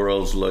what the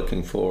world's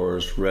looking for,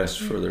 is rest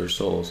for their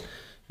souls.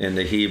 In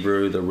the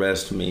Hebrew, the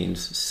rest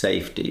means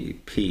safety,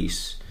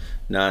 peace,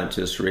 not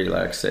just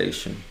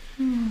relaxation.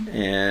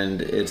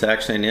 And it's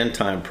actually an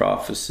end-time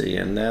prophecy,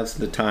 and that's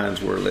the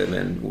times we're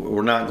living.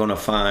 We're not going to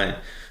find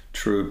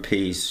true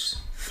peace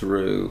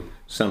through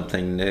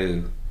something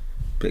new,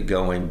 but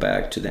going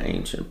back to the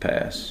ancient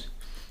past.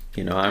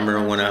 You know, I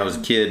remember when I was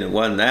a kid, and it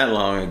wasn't that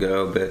long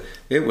ago, but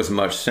it was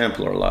much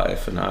simpler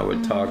life. And I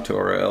would talk to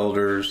our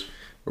elders,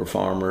 who were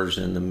farmers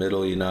in the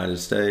middle United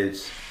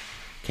States,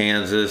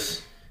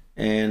 Kansas,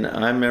 and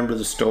I remember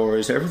the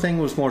stories. Everything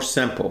was more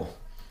simple.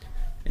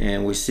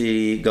 And we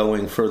see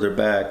going further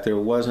back, there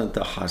wasn't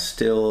the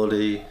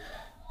hostility,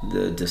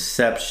 the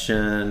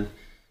deception,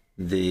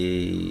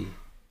 the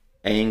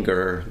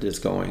anger that's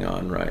going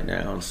on right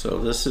now. And so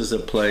this is a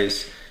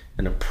place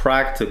in a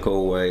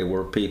practical way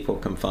where people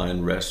can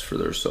find rest for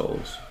their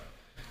souls.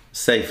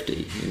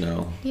 Safety, you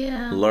know.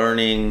 Yeah.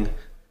 Learning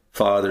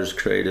Father's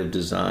creative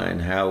design,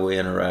 how we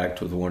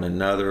interact with one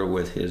another,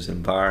 with His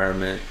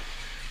environment,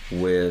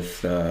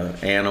 with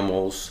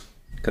animals,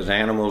 because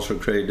animals are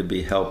created to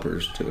be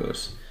helpers to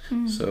us.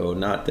 So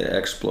not to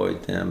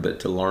exploit them, but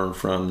to learn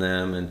from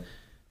them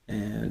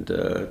and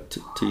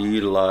to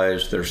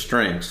utilize their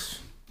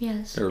strengths,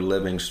 yes, their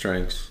living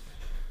strengths.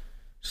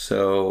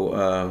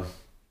 So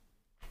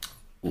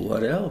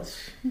what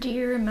else? Do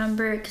you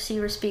remember, because you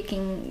were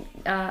speaking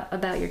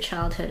about your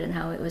childhood and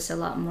how it was a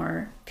lot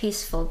more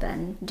peaceful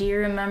then, do you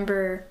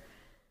remember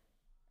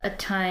a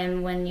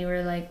time when you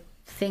were like,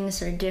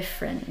 things are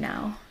different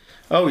now?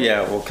 Oh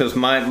yeah, well, because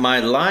my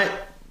life,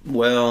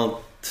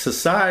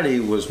 society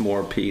was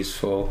more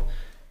peaceful.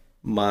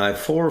 My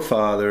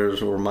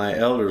forefathers or my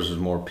elders was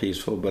more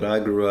peaceful, but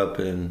I grew up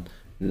in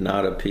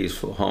not a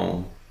peaceful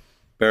home.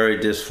 Very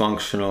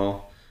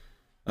dysfunctional,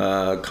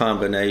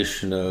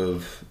 combination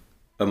of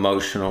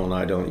emotional, and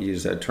I don't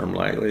use that term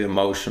lightly,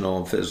 emotional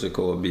and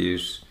physical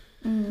abuse.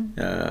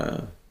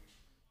 My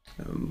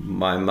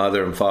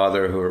mother and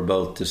father, who are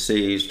both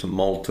deceased,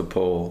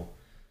 multiple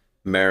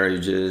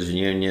marriages,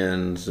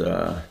 unions,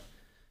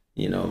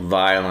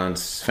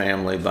 violence,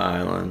 family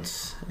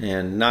violence,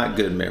 and not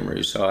good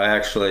memories. So I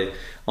actually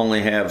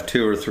only have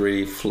 2 or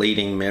 3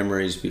 fleeting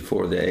memories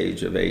before the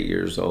age of 8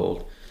 years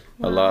old.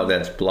 Wow. A lot of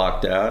that's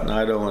blocked out, and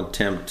I don't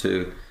attempt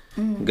to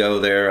go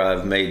there.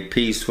 I've made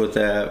peace with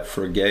that,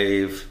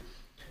 forgave,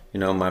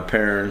 my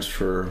parents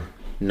for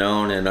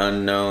known and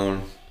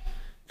unknown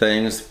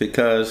things,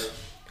 because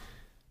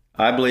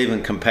I believe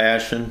in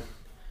compassion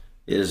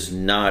is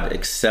not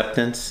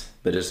acceptance,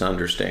 but it's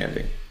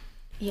understanding.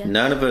 Yes.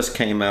 None of us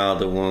came out of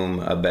the womb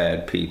a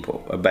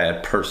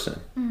bad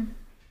person.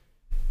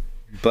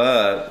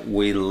 But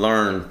we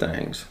learn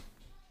things.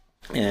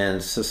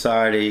 And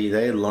society,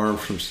 they learn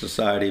from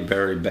society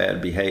very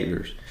bad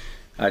behaviors.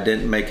 I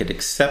didn't make it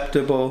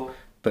acceptable,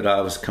 but I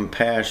was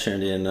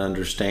compassionate in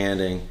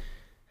understanding,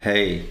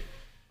 hey,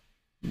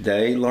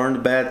 they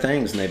learned bad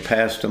things and they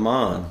passed them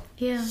on.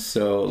 Yeah.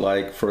 So,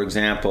 like, for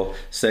example,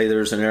 say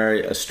there's an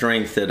area, a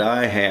strength that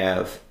I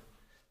have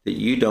that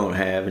you don't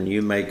have, and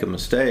you make a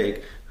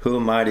mistake. Who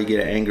am I to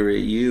get angry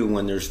at you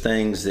when there's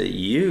things that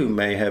you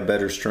may have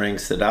better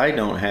strengths that I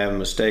don't have,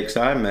 mistakes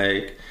I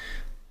make?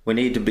 We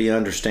need to be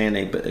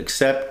understanding, but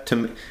accept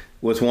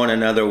with one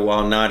another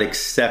while not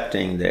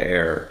accepting the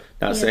error.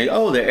 Not saying,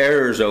 oh, the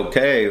error's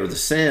okay or the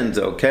sin's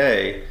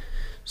okay.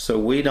 So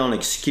we don't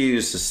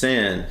excuse the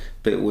sin,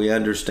 but we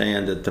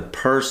understand that the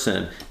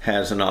person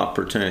has an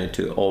opportunity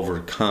to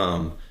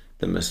overcome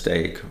the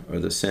mistake or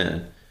the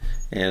sin.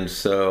 And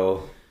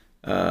so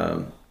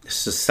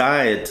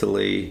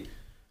societally,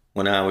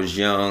 when I was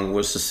young,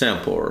 was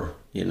simpler,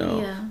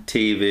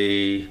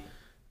 TV,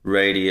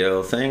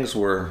 radio, things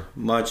were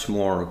much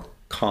more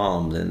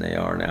calm than they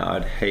are now.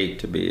 I'd hate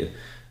to be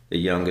the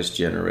youngest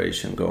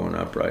generation growing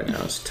up right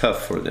now. It's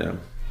tough for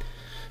them.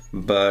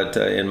 But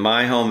in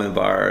my home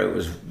environment,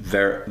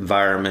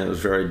 it was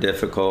very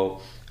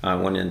difficult. I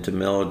went into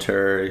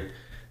military,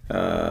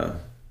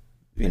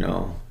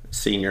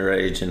 senior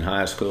age in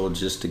high school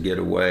just to get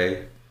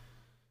away.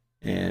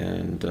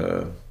 And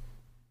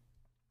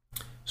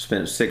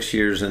spent 6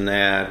 years in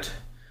that,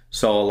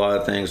 saw a lot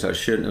of things I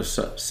shouldn't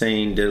have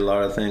seen, did a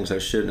lot of things I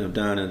shouldn't have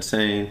done and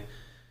seen,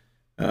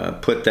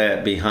 put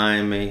that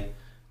behind me,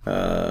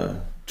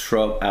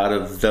 out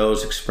of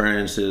those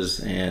experiences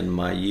and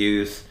my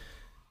youth,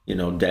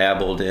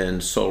 dabbled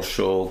in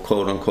social,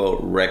 quote unquote,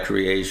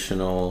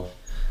 recreational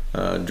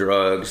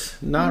drugs,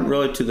 not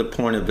really to the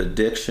point of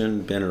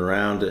addiction, been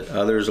around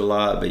others a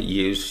lot, but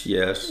use,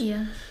 yes.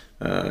 Yeah.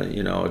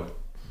 A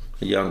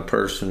young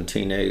person,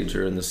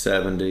 teenager in the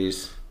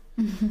 70s,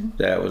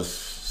 that was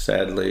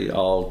sadly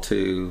all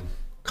too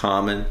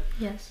common.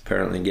 Yes.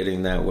 Apparently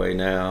getting that way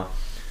now.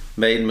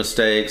 Made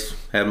mistakes,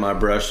 had my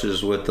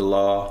brushes with the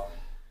law,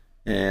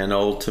 and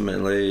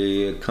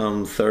ultimately,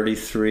 come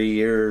 33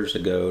 years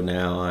ago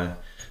now, I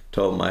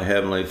told my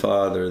Heavenly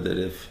Father that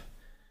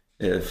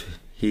if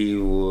He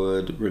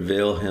would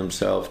reveal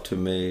Himself to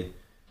me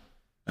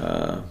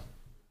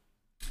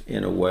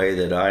in a way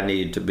that I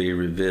need to be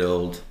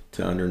revealed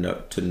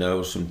to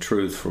know some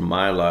truth from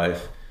my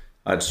life,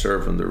 I'd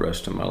serve Him the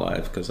rest of my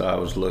life, because I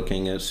was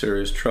looking at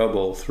serious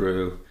trouble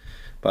through,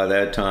 by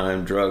that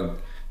time,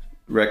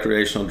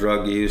 recreational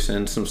drug use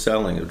and some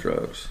selling of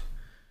drugs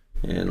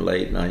in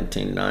late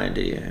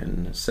 1990.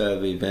 And a set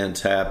of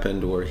events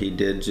happened where He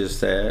did just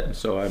that. And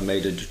so I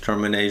made a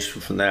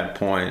determination from that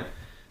point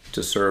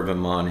to serve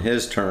Him on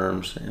His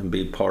terms and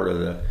be part of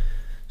the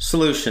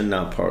solution,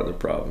 not part of the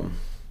problem.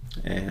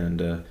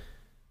 And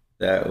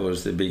that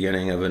was the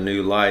beginning of a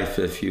new life,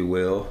 if you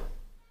will.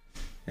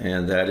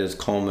 And that is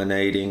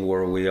culminating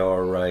where we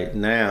are right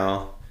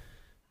now.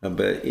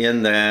 But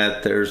in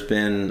that, there's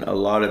been a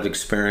lot of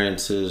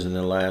experiences in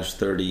the last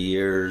 30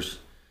 years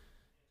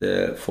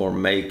for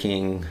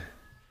making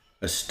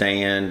a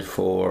stand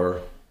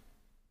for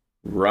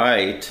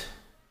right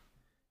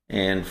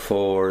and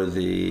for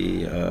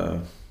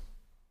the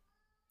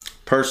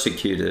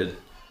persecuted.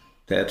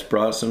 That's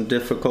brought some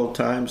difficult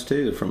times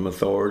too from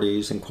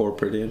authorities and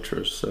corporate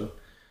interests. So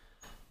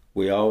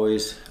we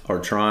always are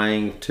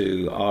trying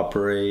to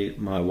operate,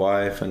 my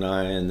wife and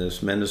I, in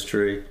this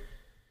ministry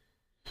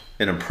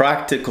in a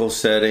practical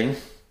setting,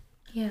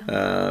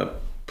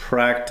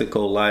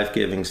 practical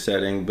life-giving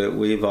setting, but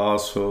we've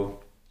also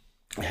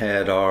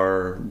had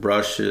our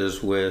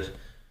brushes with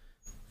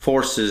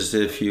forces,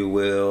 if you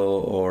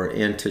will, or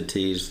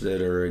entities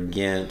that are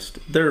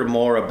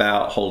more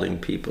about holding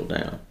people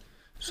down.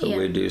 So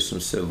we do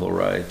some civil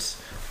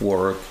rights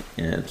work,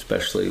 and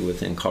especially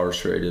with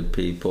incarcerated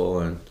people,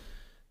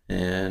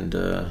 and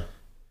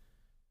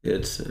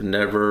it's a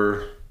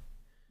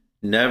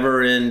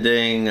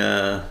never-ending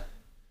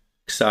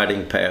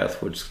exciting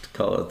path, would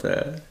call it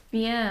that.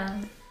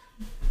 Yeah,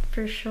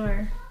 for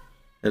sure.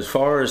 As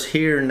far as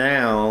here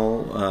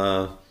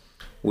now,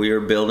 we are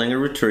building a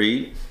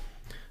retreat.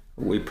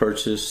 We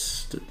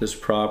purchased this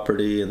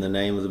property in the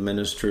name of the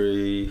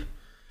ministry.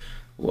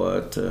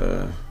 We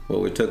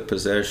took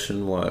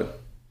possession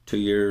 2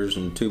 years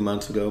and 2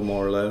 months ago,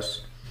 more or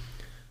less.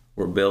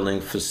 We're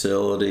building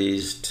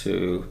facilities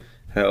to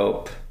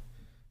help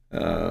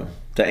the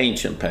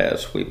ancient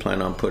past. We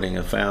plan on putting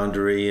a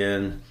foundry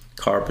in,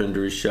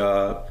 carpentry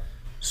shop,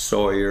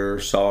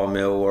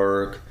 sawmill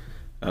work,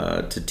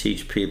 to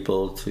teach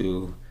people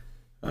to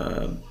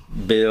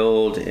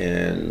build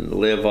and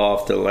live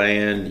off the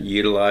land,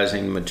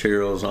 utilizing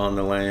materials on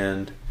the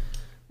land.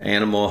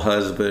 Animal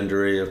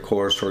husbandry, of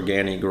course,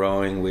 organic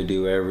growing. We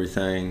do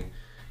everything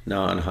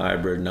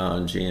non-hybrid,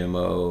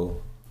 non-GMO.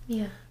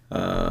 Yeah.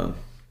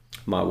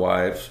 My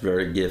wife's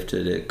very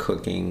gifted at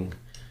cooking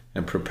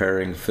and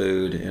preparing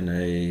food in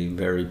a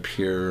very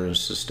pure and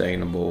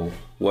sustainable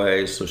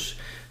way. So she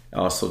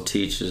also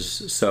teaches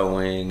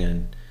sewing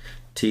and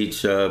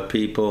teach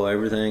people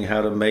everything,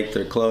 how to make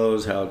their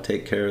clothes, how to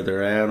take care of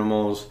their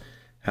animals,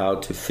 how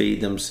to feed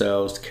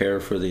themselves, to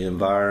care for the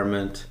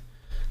environment.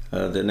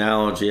 The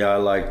analogy I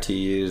like to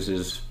use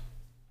is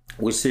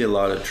we see a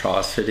lot of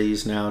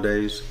atrocities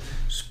nowadays,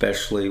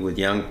 especially with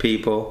young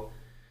people.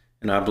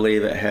 And I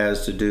believe it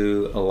has to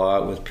do a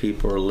lot with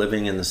people who are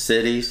living in the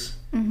cities.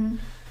 Mm-hmm.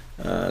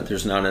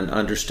 There's not an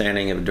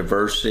understanding of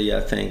diversity,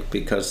 I think,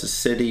 because the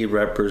city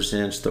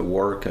represents the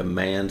work of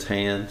man's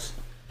hands.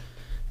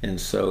 And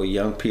so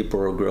young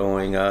people are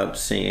growing up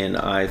seeing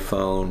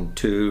iPhone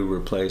 2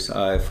 replace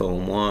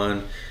iPhone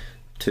 1,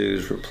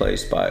 2's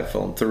replaced by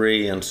iPhone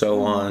 3, and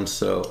so on.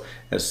 So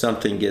as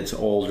something gets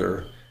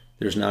older,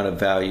 there's not a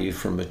value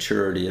for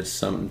maturity. It's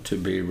something to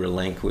be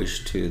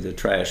relinquished to the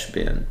trash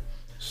bin.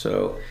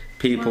 So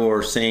people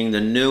are seeing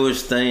the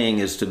newest thing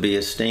is to be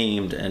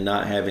esteemed and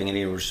not having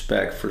any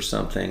respect for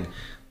something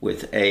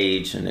with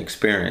age and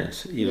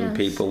experience. Even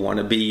people want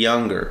to be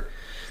younger.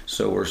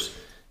 So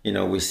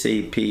we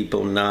see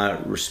people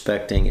not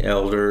respecting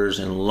elders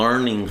and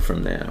learning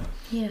from them.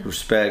 Yeah.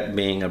 Respect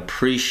being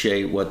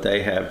appreciate what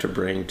they have to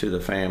bring to the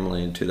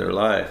family and to their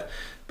life.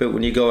 But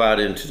when you go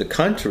out into the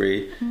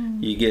country,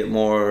 you get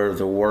more of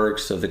the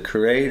works of the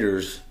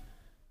Creator's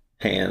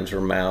hands or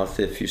mouth,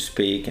 if you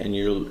speak, and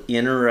you're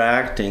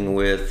interacting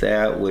with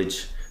that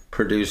which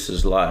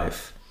produces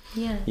life.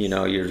 Yes.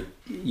 Your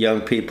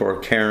young people are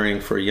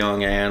caring for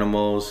young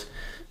animals.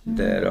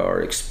 that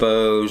are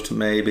exposed,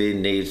 maybe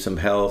need some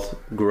health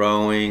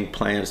growing,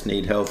 plants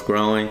need health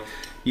growing.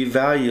 You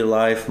value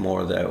life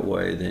more that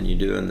way than you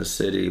do in the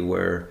city,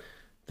 where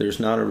there's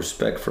not a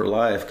respect for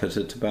life because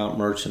it's about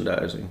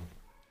merchandising.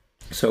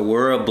 So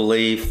we're a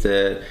belief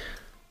that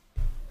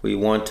we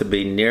want to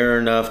be near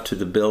enough to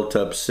the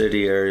built-up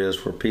city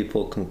areas where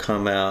people can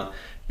come out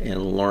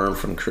and learn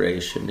from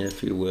creation,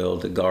 if you will,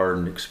 the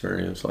garden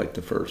experience like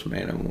the first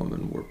man and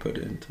woman were put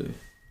into.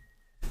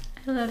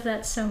 I love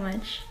that so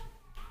much.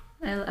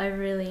 I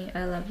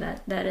love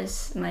that. That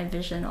is my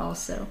vision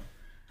also.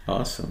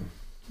 Awesome.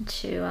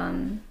 To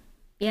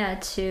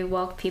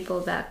walk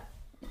people back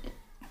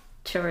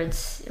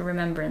towards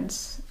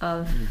remembrance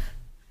of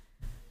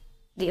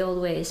the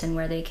old ways and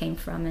where they came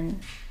from,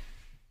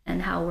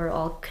 and how we're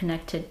all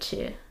connected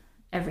to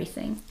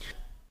everything.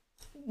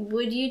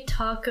 Would you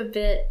talk a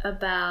bit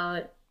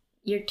about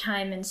your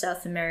time in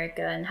South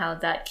America and how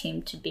that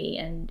came to be?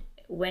 And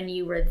when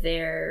you were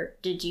there,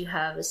 did you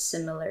have a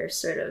similar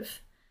sort of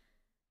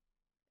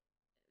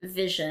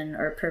vision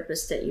or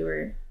purpose that you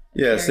were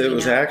Yes, it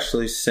was out?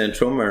 actually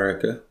Central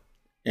America.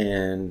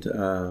 And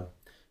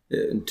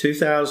in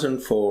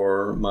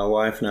 2004, my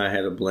wife and I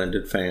had a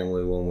blended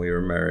family when we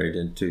were married.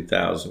 In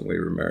 2000, we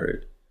were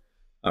married.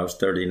 I was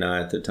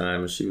 39 at the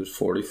time, and she was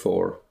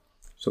 44.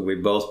 So we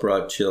both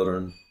brought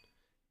children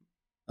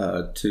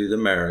to the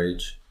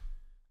marriage.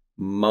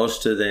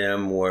 Most of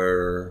them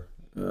were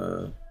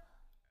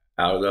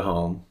out of the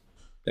home.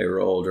 They were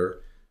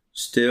older.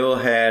 Still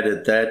had,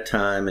 at that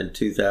time in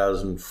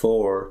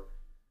 2004,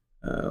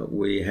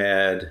 we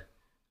had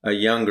a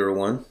younger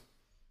one.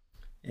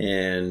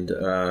 And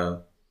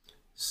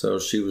so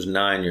she was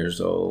 9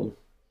 years old,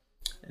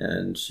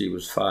 and she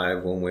was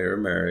 5 when we were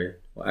married.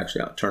 Well,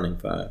 actually, I'm turning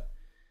 5.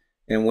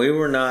 And we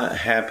were not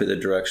happy the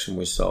direction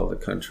we saw the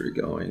country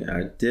going.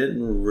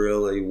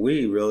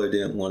 We really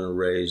didn't want to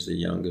raise the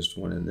youngest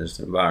one in this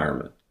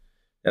environment.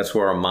 That's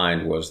where our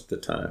mind was at the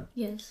time.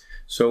 Yes.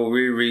 So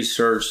we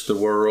researched the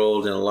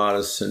world in a lot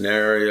of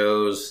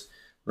scenarios.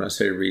 When I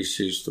say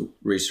research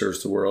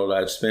the world,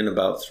 I'd spend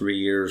about 3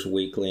 years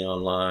weekly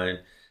online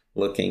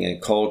looking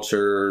at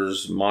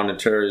cultures,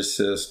 monetary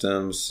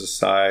systems,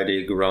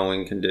 society,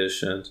 growing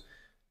conditions,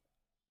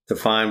 to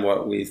find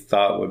what we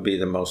thought would be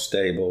the most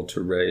stable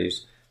to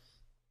raise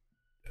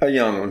a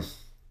young one.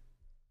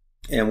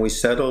 And we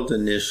settled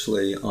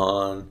initially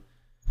on,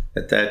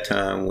 at that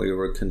time, we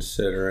were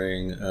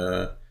considering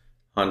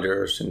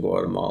Honduras and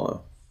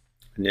Guatemala.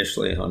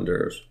 Initially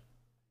Honduras.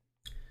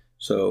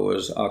 So it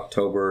was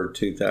October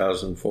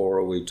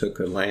 2004. We took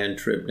a land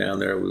trip down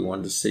there. We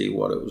wanted to see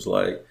what it was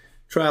like,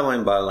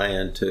 traveling by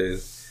land too.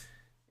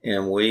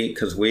 And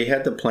because we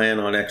had the plan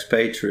on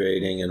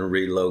expatriating and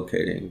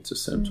relocating to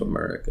Central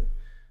America.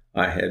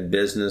 I had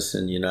business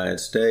in the United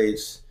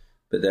States,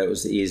 but that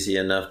was easy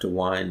enough to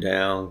wind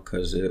down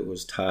because it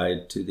was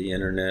tied to the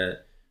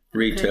internet,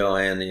 retail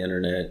and the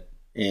internet.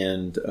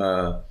 And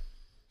it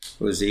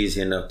was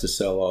easy enough to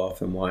sell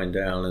off and wind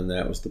down. And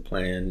that was the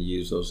plan,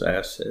 use those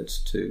assets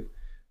to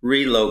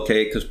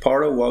relocate. Because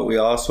part of what we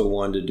also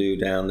wanted to do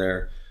down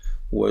there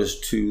was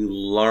to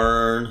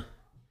learn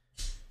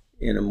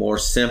in a more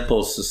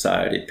simple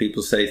society.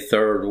 People say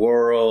third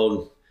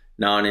world,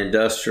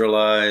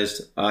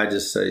 non-industrialized. I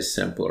just say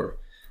simpler.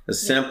 A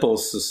simple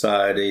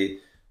society,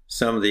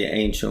 some of the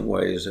ancient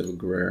ways of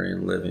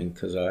agrarian living,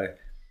 because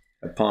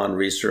upon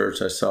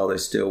research, I saw they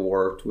still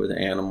worked with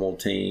animal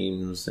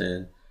teams,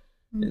 and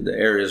in the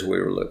areas we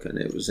were looking,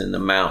 it was in the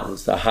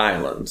mountains, the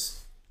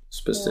highlands,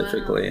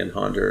 specifically in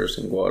Honduras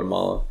and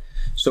Guatemala.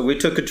 So we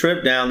took a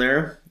trip down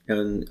there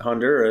in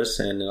Honduras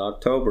and in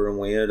October, and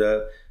we ended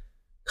up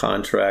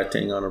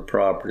contracting on a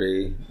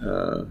property,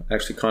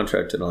 actually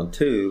contracted on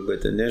 2,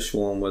 but the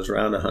initial one was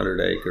around 100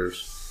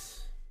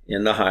 acres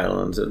in the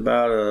highlands at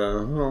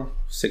about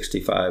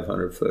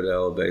 6,500 foot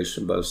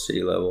elevation above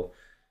sea level.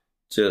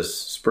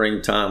 Just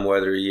springtime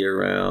weather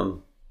year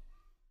round.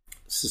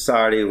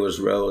 Society was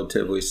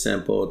relatively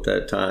simple at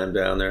that time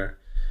down there.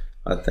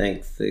 I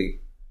think there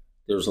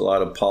was a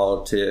lot of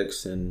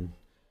politics and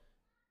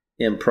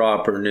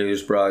improper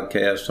news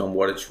broadcasts on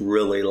what it's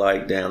really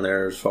like down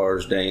there as far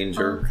as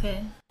danger.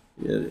 Okay.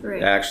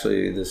 Right.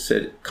 Actually,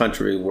 the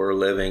country we're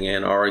living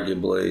in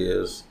arguably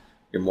is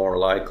you're more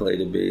likely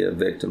to be a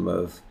victim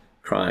of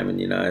crime in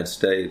the United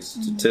States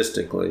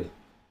statistically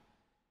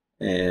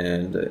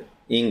and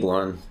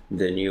England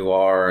than you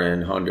are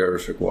in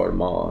Honduras or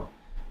Guatemala,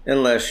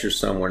 unless you're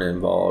someone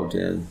involved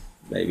in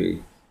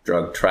maybe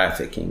drug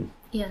trafficking.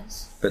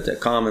 Yes. But the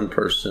common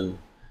person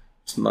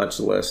is much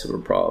less of a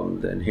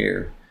problem than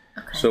here.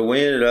 Okay. So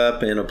we ended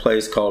up in a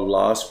place called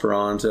La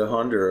Esperanza,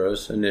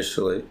 Honduras,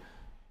 initially.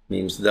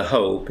 Means the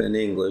hope in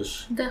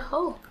English. The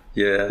hope.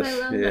 Yes. I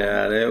love yeah,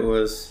 that. and it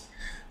was,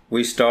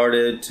 we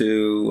started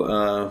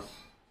to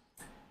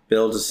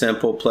build a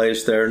simple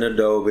place there in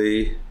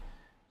adobe,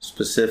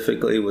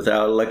 specifically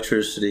without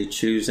electricity,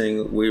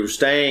 we were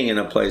staying in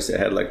a place that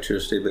had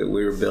electricity, but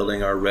we were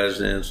building our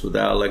residence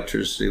without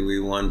electricity. We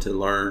wanted to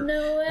learn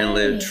and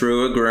live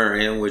true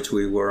agrarian, which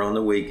we were on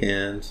the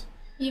weekends.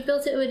 You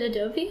built it with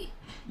adobe?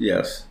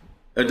 Yes.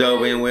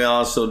 Adobe, and we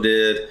also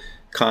did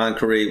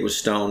concrete with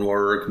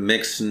stonework,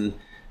 mixing,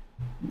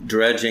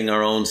 dredging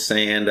our own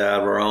sand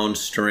out of our own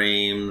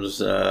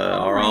streams,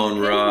 our own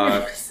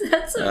rock.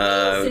 That's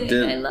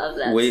amazing. I love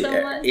that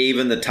so much.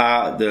 Even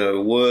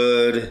the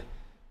wood,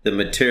 the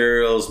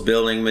materials,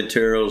 building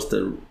materials,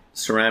 the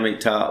ceramic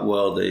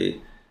tile, the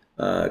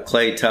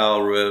clay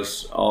tile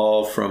roofs,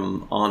 all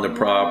from on the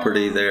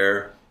property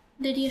there.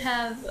 Did you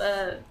have,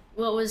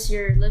 what was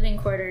your living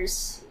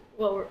quarters?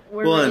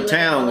 In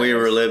town, we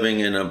were living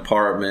in an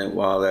apartment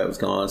while that was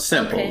going on.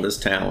 Simple. Okay. This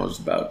town was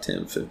about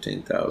 10,000,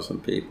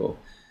 15,000 people.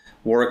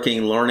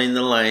 Working, learning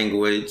the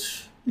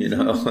language, you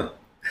know.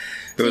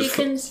 So you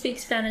couldn't speak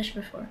Spanish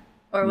before?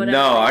 Or whatever?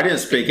 No, I didn't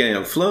speak any.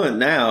 I'm fluent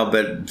now,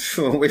 but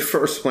when we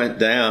first went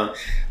down,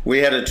 we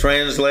had a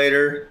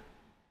translator,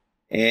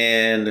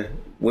 and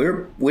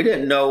we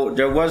didn't know,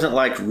 there wasn't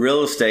like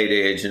real estate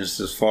agents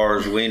as far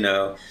as we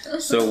know.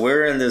 So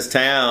we're in this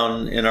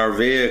town in our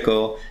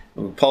vehicle,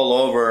 and we pull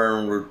over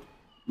and we're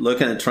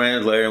looking at the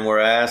translator and we're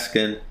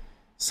asking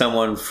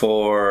someone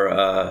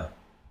for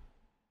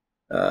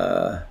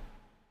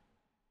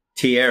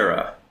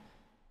tierra,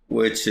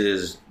 which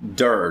is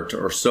dirt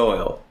or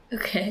soil.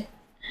 Okay.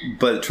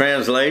 But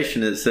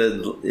translation, it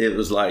said it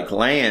was like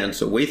land,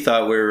 so we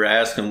thought we were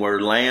asking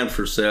where land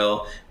for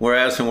sale. We're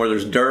asking where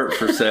there's dirt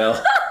for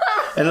sale.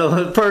 And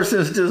the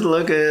person's just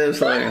looking at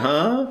us like,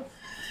 huh?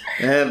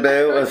 And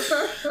it was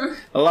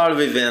a lot of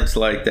events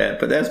like that.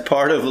 But that's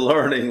part of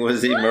learning,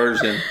 was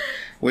immersion.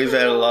 We've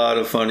had a lot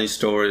of funny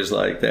stories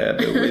like that.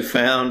 But we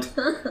found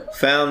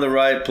the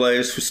right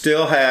place. We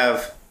still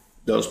have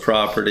those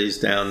properties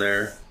down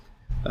there.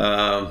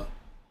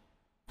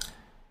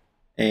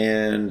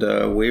 And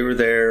we were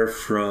there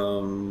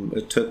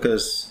it took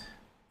us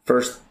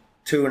first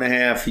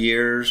 2.5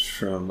 years,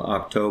 from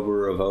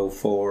October of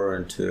 2004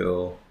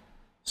 until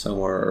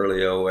somewhere early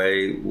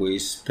 2008. We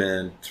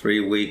spent 3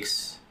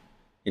 weeks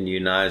in the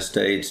United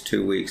States,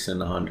 2 weeks in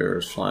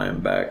Honduras, flying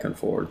back and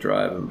forth,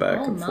 driving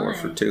back and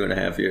forth for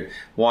 2.5 years,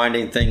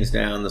 winding things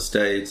down in the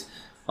States.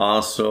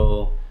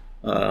 Also,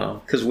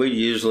 because we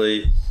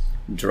usually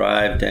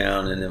drive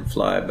down and then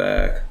fly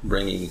back,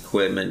 bringing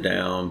equipment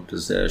down,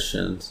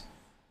 possessions.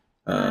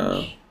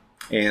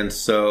 And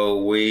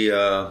so we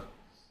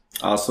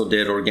also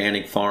did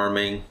organic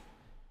farming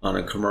on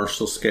a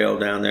commercial scale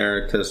down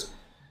there, because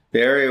the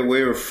area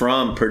we were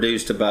from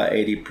produced about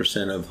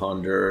 80% of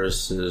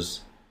Honduras's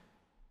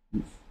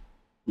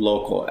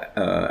local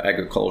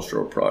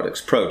agricultural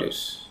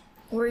produce.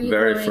 Were you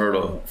very growing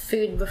fertile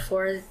food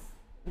before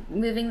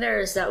moving there?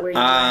 Or is that where you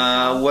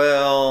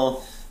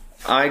well,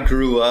 I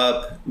grew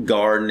up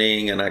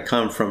gardening, and I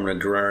come from an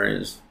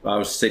agrarian. I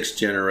was 6th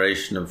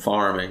generation of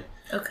farming.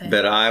 Okay.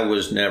 But I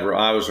was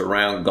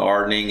around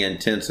gardening,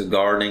 intensive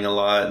gardening a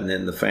lot, and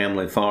then the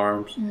family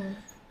farms. Mm.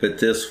 But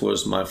this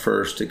was my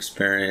first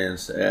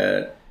experience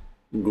at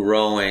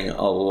growing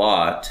a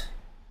lot.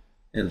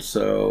 And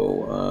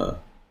so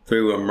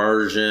through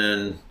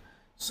immersion,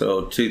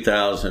 so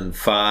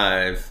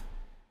 2005,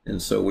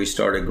 and so we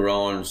started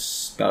growing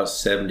about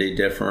 70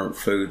 different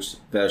fruits,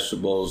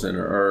 vegetables, and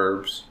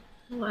herbs.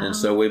 Wow. And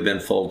so we've been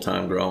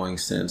full-time growing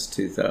since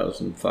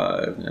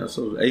 2005. Now,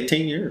 so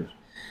 18 years.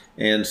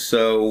 And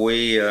so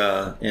we,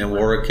 and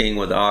working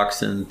with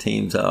oxen,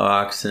 teams of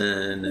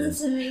oxen, and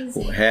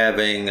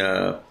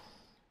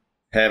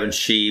having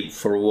sheep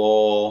for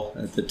wool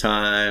at the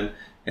time,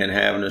 and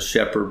having a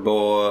shepherd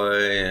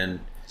boy,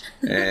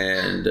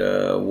 and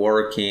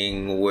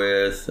working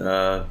with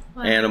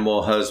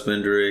animal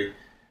husbandry,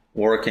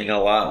 working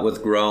a lot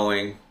with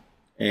growing,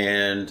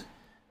 and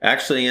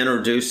actually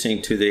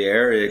introducing to the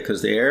area,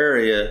 because the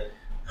area,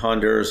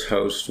 Honduras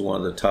hosts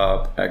one of the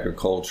top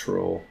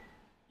agricultural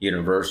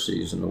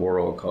universities in the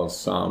world, called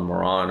San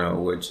Marano,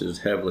 which is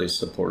heavily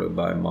supported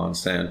by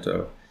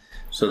Monsanto.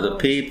 So the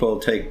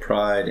people take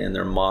pride in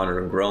their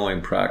modern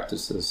growing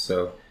practices.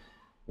 So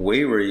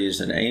we were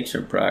using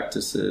ancient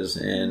practices,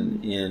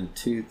 and in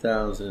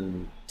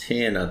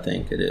 2010, I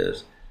think it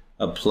is,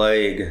 a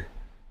plague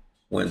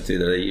went through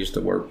there. They used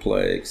the word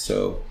plague.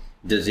 So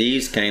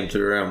disease came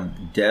through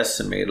and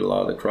decimated a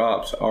lot of the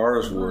crops.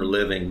 Ours were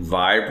living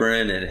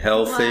vibrant and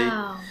healthy.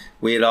 Wow.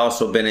 We had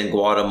also been in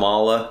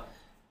Guatemala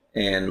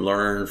and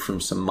learned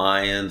from some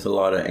Mayans a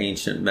lot of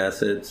ancient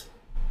methods,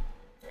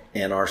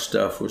 and our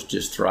stuff was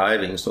just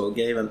thriving. So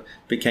it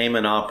became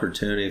an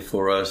opportunity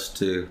for us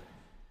to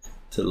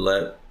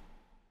let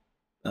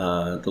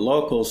the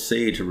locals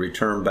see, to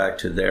return back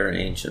to their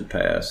ancient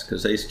past,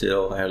 because they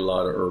still had a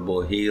lot of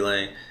herbal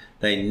healing.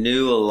 They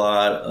knew a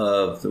lot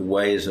of the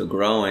ways of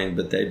growing,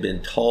 but they'd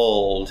been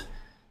told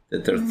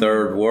that they're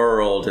third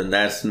world, and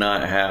that's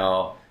not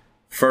how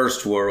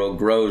first world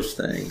grows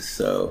things.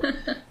 So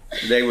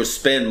they would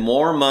spend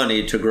more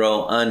money to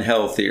grow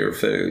unhealthier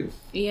food.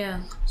 Yeah.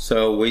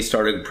 So we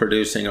started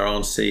producing our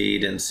own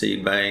seed and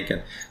seed bank.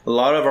 And a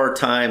lot of our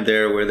time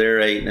there, we're there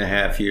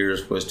 8.5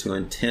 years, was to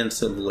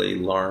intensively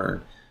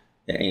learn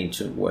the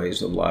ancient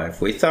ways of life.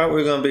 We thought we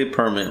were going to be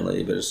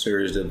permanently, but a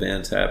series of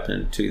events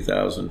happened in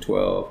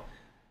 2012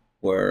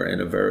 where, in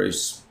a very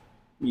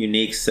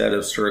unique set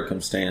of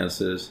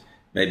circumstances,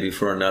 maybe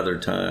for another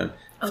time.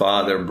 Okay.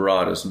 Father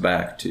brought us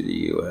back to the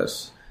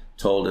U.S.,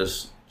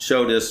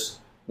 showed us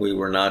we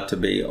were not to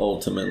be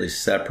ultimately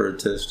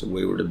separatist.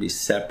 We were to be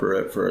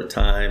separate for a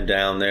time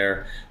down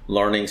there,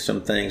 learning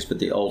some things, but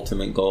the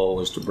ultimate goal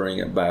was to bring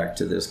it back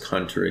to this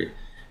country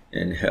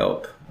and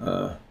help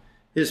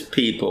his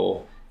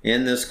people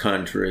in this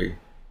country,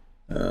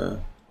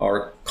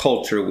 our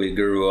culture we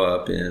grew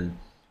up in,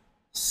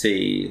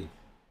 see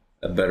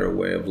a better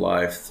way of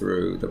life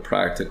through the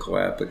practical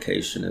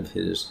application of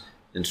his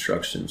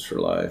instructions for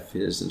life,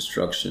 his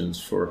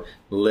instructions for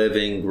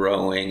living,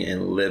 growing,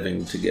 and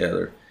living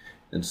together.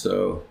 And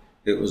so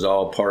it was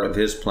all part of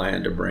his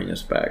plan to bring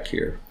us back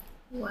here.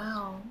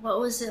 Wow. What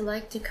was it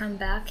like to come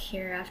back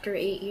here after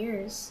 8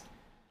 years?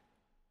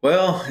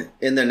 Well,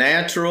 in the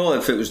natural,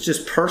 if it was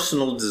just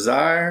personal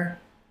desire,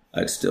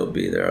 I'd still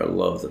be there. I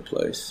love the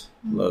place,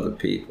 love the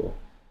people.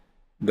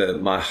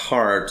 But my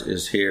heart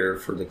is here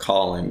for the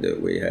calling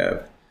that we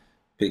have,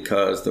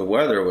 because the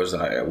weather was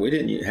high. We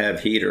didn't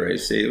have heat or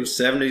AC. It was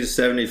 70 to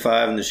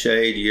 75 in the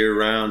shade year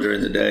round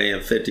during the day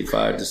and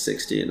 55 to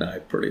 60 at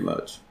night, pretty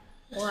much.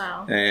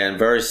 Wow. And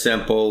very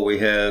simple. We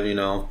have,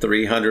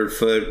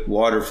 300-foot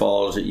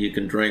waterfalls that you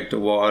can drink the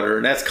water,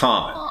 and that's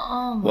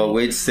common. What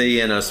we'd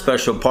see in a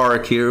special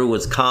park here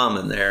was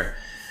common there.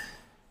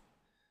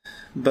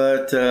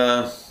 But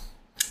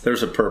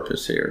there's a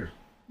purpose here.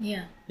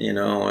 Yeah.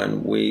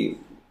 And we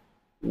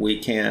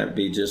can't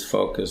be just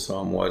focused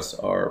on what's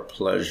our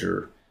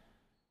pleasure,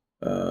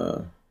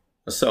 a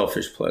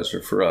selfish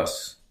pleasure for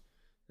us.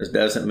 This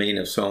doesn't mean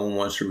if someone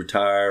wants to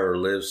retire or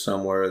live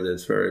somewhere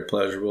that's very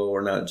pleasurable,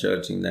 we're not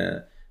judging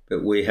that.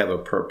 But we have a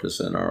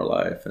purpose in our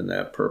life, and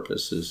that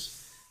purpose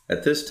is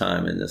at this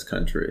time in this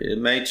country. It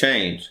may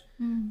change,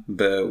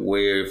 but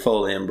we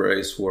fully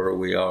embrace where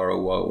we are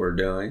or what we're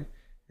doing.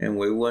 And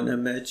we wouldn't have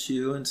met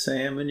you and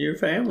Sam and your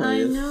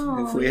family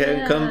if we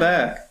hadn't come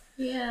back.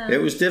 Yeah.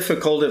 It was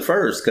difficult at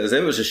first because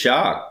it was a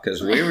shock,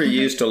 because we were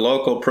used to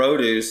local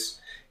produce,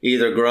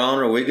 either grown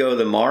or we go to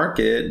the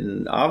market,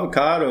 and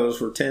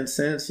avocados were 10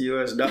 cents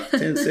US,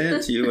 10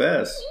 cents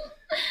US.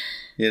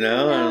 It's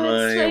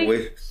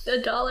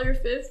like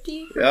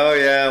 $1.50. Oh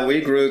yeah,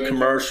 we grew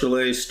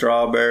commercially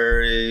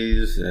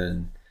strawberries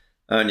and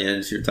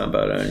onions. You're talking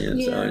about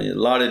onions, a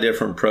lot of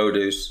different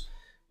produce.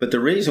 But the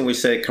reason we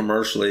say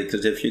commercially,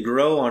 because if you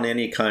grow on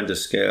any kind of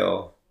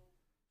scale,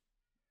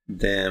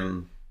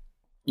 then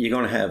you're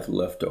going to have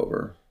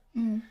leftover.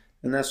 And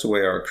that's the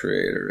way our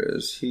Creator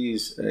is.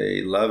 He's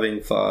a loving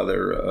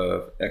Father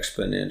of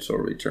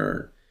exponential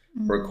return,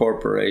 where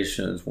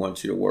corporations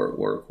want you to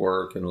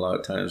work, and a lot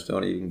of times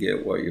don't even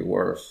get what you're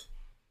worth.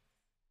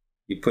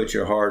 You put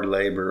your hard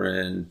labor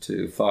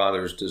into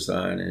Father's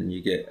design, and you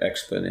get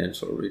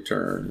exponential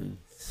return.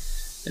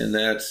 And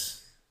that's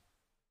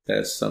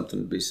something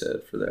to be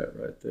said for that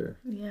right there.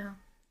 Yeah.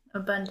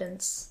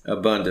 Abundance.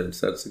 Abundance,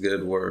 that's a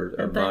good word.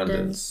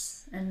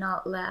 Abundance. And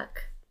not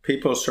lack.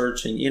 People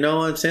searching.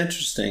 It's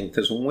interesting,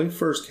 because when we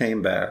first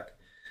came back,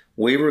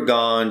 we were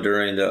gone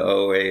during the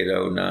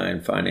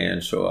 08-09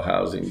 financial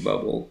housing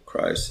bubble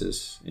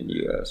crisis in the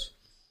U.S.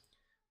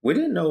 We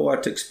didn't know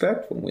what to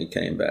expect when we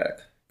came back,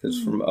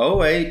 because from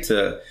 08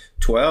 to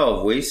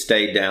 12, we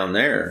stayed down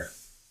there.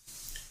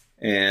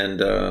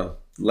 And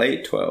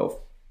late 12.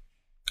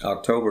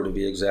 October to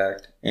be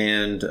exact,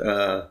 and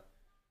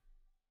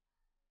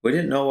we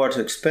didn't know what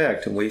to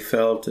expect, and we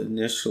felt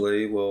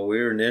initially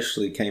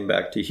came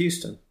back to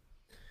Houston.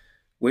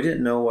 We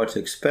didn't know what to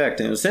expect,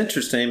 and it was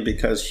interesting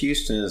because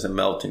Houston is a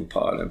melting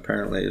pot, and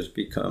apparently has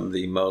become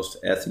the most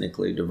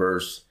ethnically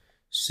diverse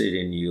city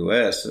in the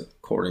U.S.,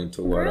 according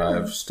to what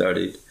I've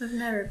studied. I've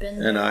never been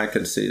there. And I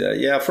can see that.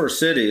 Yeah, for a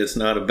city, it's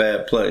not a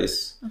bad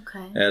place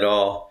at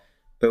all.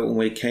 But when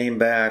we came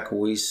back,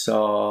 we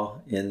saw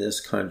in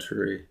this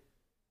country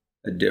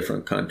a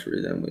different country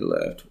than we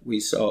left. We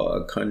saw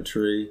a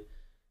country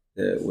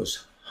that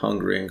was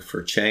hungering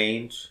for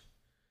change.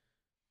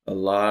 A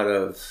lot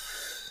of,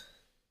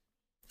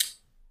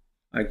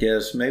 I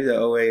guess, maybe the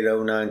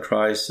 08-09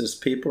 crisis,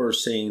 people are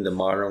seeing the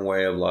modern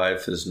way of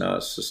life is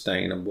not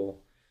sustainable.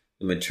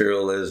 The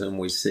materialism,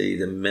 we see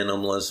the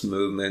minimalist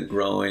movement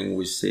growing.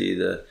 We see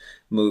the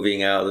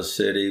moving out of the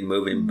city,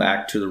 moving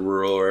back to the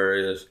rural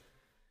areas.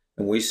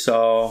 And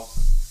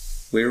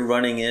we were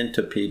running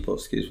into people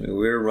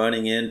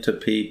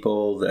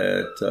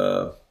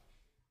that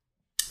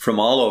from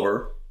all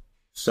over,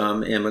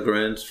 some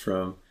immigrants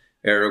from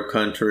Arab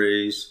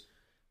countries,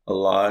 a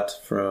lot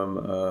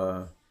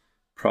from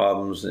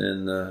problems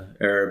in the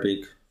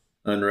Arabic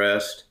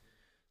unrest,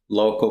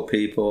 local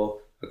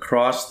people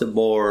across the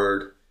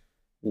board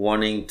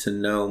wanting to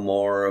know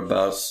more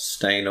about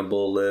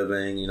sustainable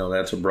living,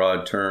 that's a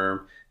broad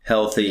term,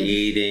 healthy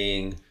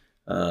eating,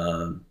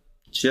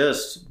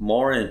 just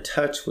more in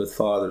touch with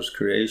Father's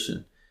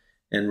creation,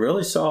 and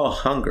really saw a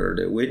hunger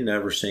that we'd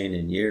never seen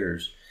in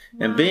years.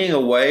 Wow. And being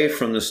away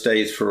from the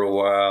States for a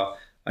while,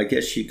 I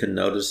guess you can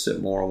notice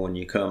it more when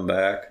you come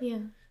back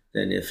than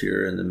if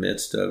you're in the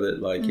midst of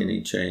it, like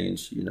any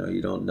change.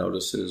 You don't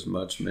notice it as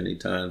much many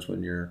times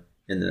when you're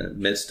in the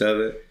midst of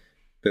it.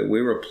 But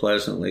we were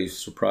pleasantly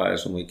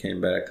surprised when we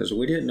came back because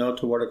we didn't know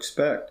what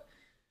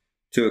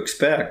to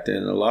expect.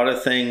 And a lot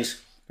of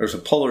things, there's a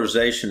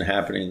polarization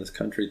happening in this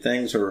country.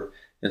 Things are,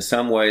 in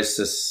some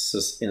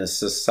ways, in a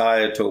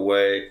societal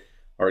way,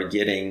 are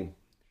getting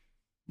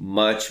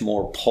much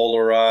more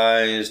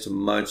polarized,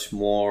 much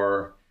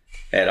more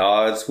at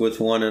odds with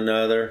one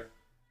another.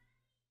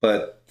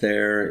 But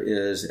there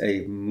is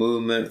a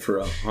movement for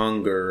a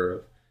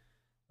hunger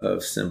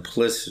of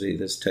simplicity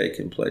that's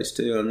taking place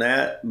too. And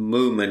that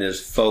movement is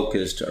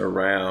focused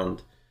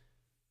around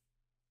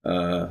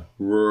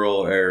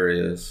rural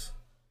areas,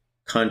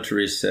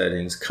 country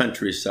settings,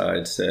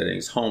 countryside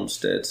settings,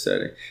 homestead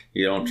setting.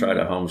 You don't try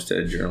to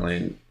homestead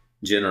generally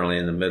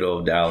in the middle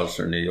of Dallas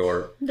or New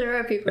York. There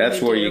are people.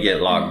 That's where you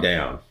get locked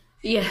down.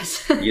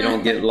 Yes. You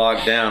don't get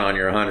locked down on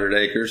your 100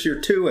 acres.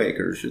 You're 2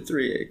 acres. You're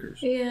 3 acres.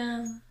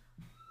 Yeah.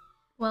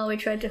 Well, we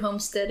tried to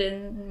homestead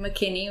in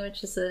McKinney,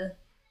 which is a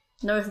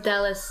North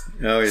Dallas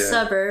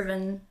suburb,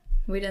 and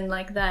we didn't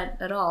like that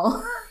at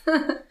all.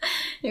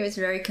 It was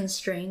very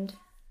constrained,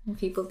 and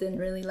people didn't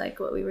really like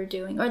what we were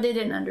doing, or they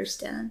didn't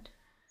understand.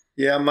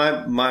 Yeah,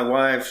 my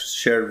wife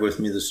shared with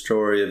me the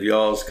story of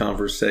y'all's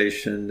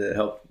conversation that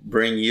helped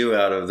bring you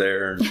out of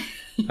there. And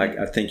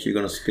I think you're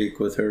going to speak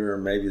with her, or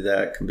maybe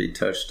that can be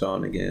touched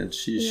on again.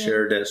 She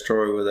shared that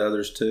story with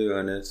others too,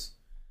 and it's,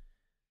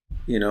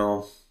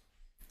 you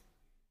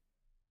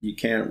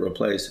can't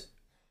replace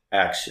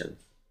action.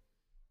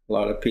 A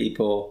lot of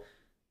people,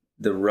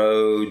 the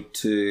road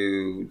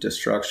to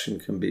destruction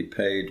can be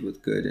paved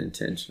with good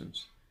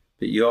intentions.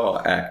 But you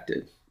all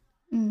acted.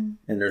 Mm.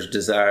 And there's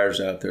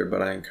desires out there,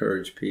 but I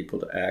encourage people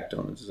to act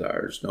on the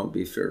desires. Don't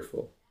be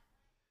fearful.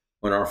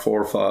 When our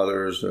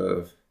forefathers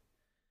of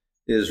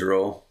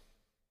Israel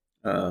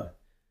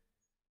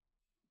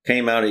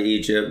came out of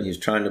Egypt, and he was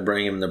trying to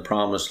bring them the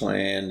promised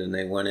land, and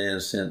they went in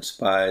and sent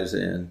spies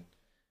in.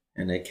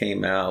 And they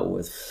came out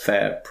with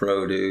fat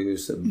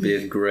produce,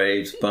 big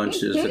grapes,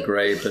 bunches of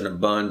grape in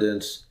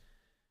abundance.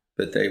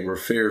 But they were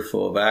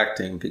fearful of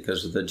acting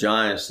because of the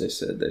giants they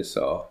said they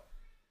saw,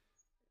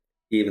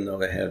 even though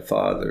they had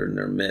Father in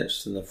their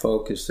midst. And the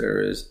focus there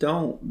is,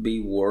 don't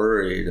be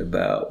worried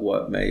about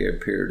what may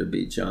appear to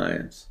be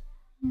giants.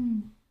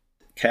 Mm.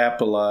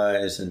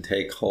 Capitalize and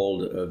take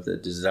hold of the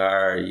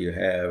desire you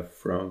have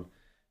from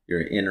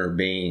your inner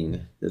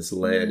being that's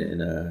led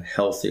in a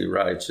healthy,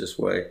 righteous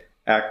way.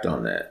 Act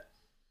on that.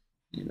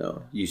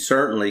 You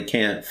certainly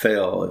can't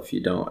fail if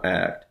you don't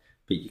act,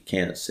 but you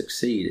can't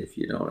succeed if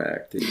you don't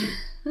act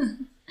either.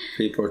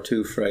 People are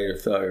too afraid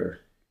of failure.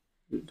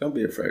 Don't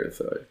be afraid of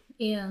failure.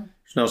 Yeah.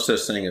 There's no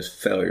such thing as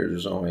failure.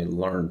 There's only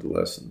learned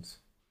lessons.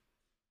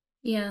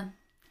 Yeah.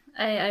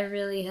 I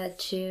really had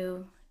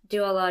to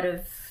do a lot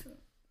of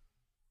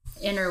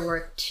inner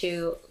work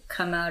to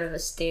come out of a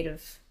state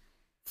of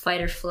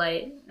fight or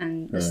flight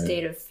and a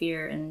state of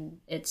fear, and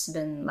it's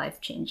been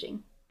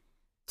life-changing.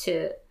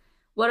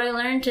 What I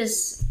learned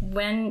is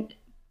the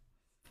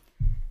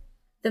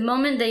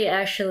moment that you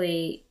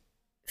actually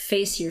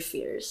face your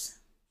fears,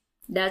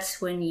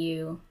 that's when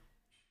it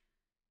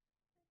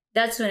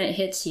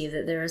hits you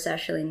that there is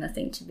actually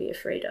nothing to be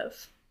afraid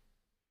of.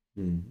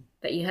 Mm.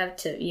 But you have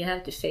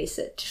to face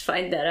it to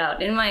find that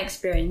out, in my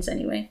experience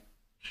anyway.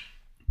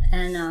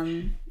 And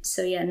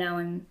now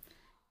I'm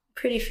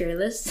pretty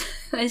fearless.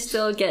 I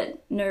still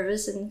get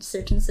nervous in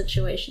certain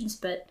situations,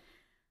 but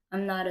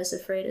I'm not as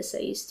afraid as I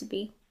used to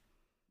be.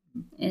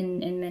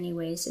 In many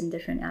ways, in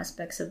different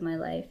aspects of my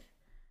life.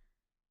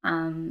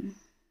 And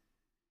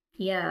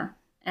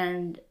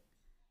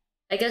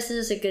I guess this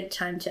is a good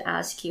time to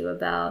ask you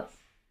about,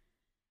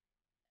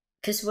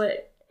 because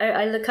what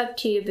I look up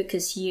to you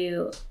because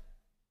you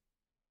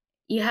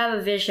have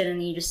a vision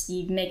and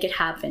you make it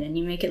happen and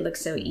you make it look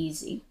so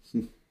easy.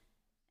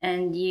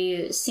 And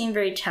you seem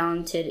very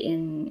talented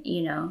in,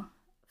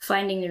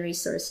 finding the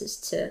resources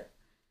to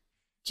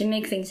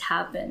make things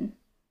happen.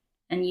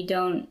 And you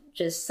don't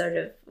just sort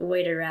of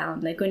wait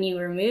around. Like when you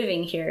were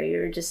moving here, you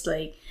were just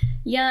like,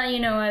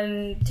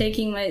 I'm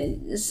taking my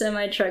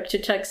semi-truck to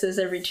Texas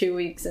every 2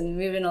 weeks and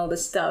moving all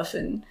this stuff.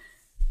 And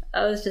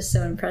I was just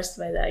so impressed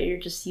by that. You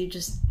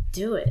just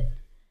do it.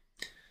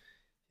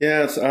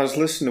 Yeah, I was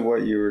listening to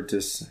what you were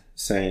just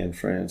saying,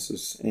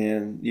 Francis.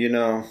 And,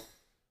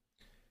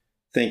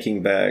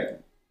 thinking back,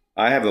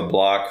 I have a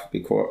block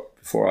before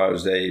I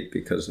was 8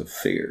 because of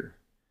fear.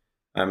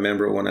 I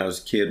remember when I was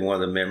a kid, one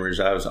of the memories,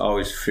 I was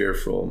always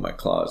fearful in my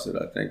closet,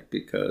 I think,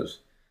 because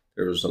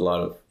there was a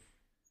lot of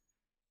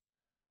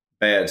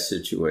bad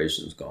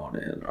situations going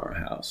on in our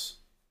house.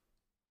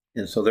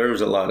 And so there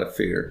was a lot of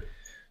fear.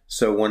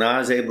 So when I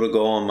was able to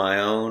go on my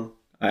own,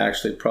 I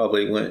actually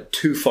probably went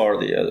too far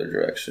the other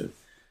direction.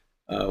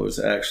 I was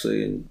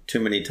actually too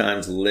many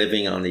times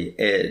living on the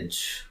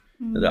edge,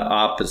 the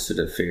opposite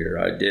of fear.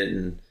 I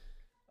didn't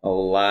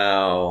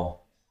allow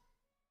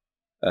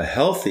a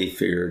healthy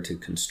fear to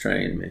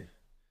constrain me.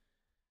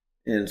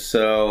 And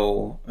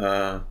so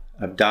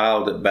I've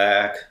dialed it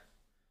back.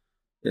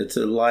 It's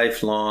a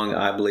lifelong,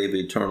 I believe,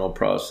 eternal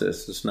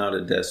process. It's not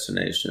a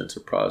destination, it's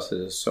a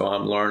process. So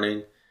I'm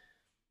learning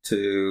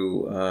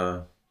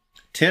to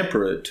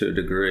temper it to a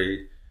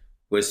degree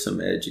with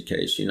some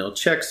education.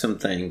 Check some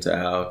things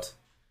out.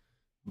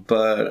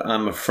 But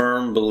I'm a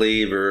firm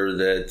believer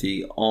that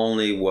the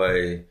only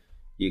way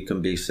you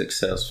can be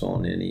successful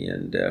in any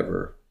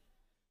endeavor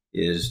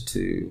is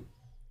to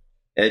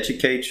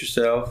educate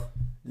yourself.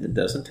 It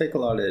doesn't take a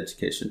lot of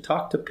education.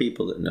 Talk to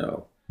people that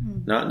know,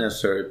 not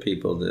necessarily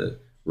people that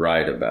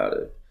write about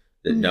it,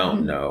 that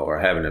don't know or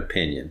have an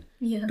opinion,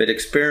 but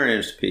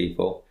experienced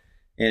people,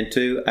 and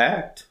to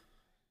act.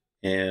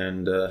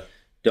 And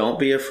don't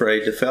be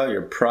afraid to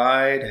failure.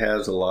 Pride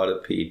has a lot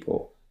of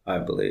people, I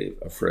believe,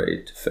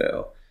 afraid to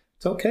fail.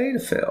 It's okay to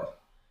fail.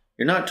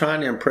 You're not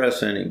trying to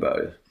impress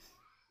anybody.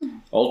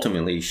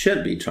 Ultimately, you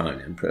should be trying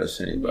to impress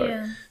anybody.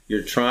 Yeah.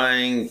 You're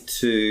trying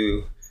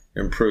to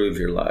improve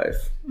your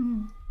life.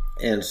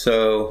 And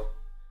so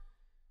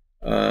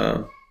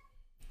I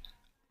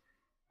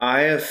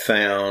have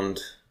found,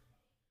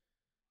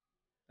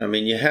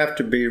 you have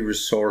to be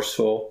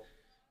resourceful,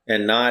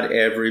 and not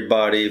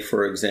everybody,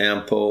 for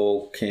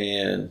example,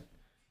 can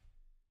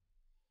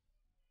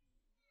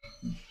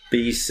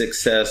be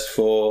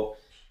successful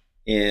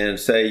in,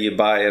 say, you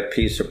buy a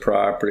piece of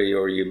property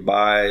or you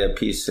buy a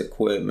piece of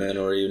equipment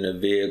or even a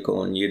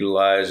vehicle and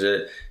utilize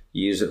it,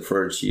 use it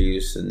for its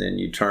use, and then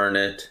you turn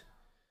it.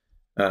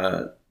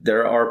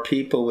 There are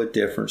people with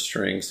different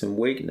strengths and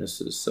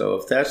weaknesses. So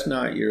if that's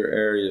not your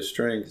area of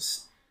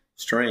strength,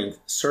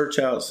 search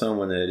out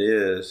someone that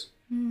is,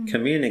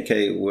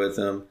 communicate with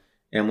them,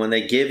 and when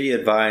they give you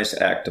advice,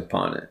 act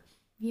upon it.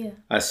 Yeah.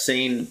 I've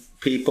seen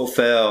people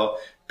fail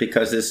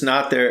because it's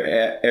not their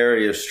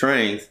area of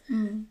strength,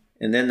 and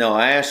then they'll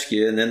ask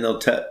you, and then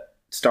they'll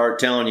start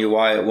telling you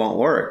why it won't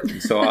work.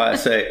 And so I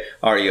say,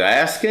 are you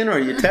asking or are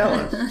you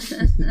telling?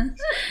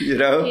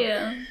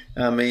 Yeah.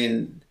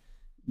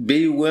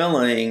 Be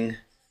willing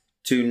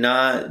to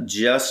not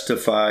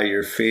justify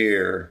your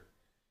fear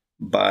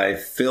by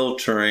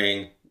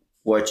filtering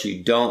what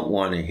you don't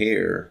want to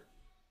hear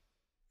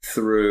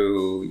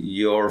through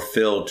your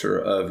filter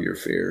of your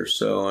fear.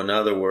 So in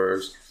other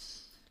words,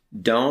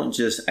 don't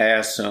just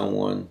ask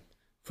someone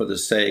for the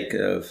sake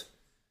of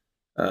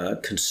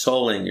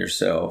consoling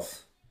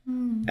yourself.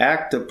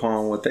 Act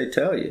upon what they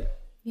tell you.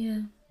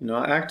 Yeah.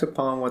 Act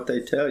upon what they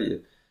tell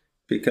you.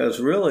 Because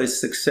really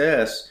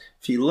success,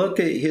 if you look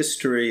at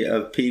history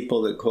of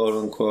people that quote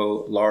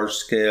unquote large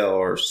scale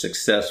or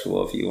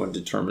successful, if you want to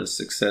determine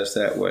success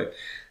that way,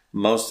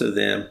 most of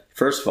them,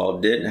 first of all,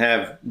 didn't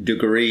have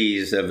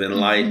degrees of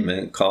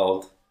enlightenment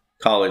called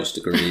college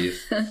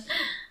degrees,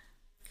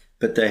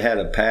 but they had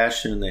a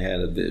passion, they had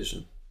a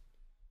vision.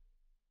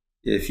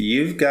 If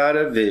you've got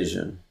a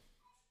vision,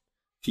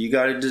 if you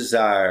got a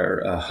desire,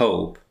 a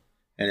hope,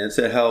 and it's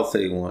a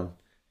healthy one,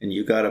 and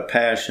you got a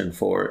passion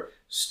for it,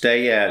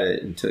 stay at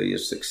it until you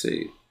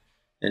succeed,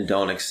 and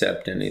don't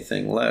accept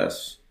anything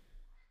less.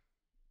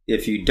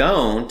 If you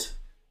don't,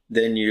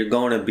 then you're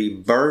going to be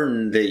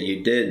burdened that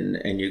you didn't,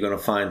 and you're going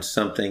to find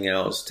something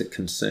else to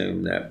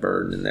consume that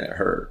burden and that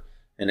hurt.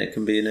 And it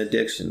can be an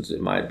addiction. It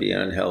might be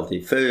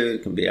unhealthy food,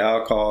 it can be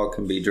alcohol, it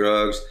can be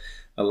drugs.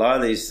 A lot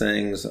of these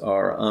things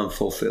are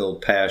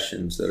unfulfilled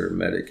passions that are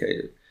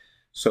medicated.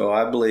 So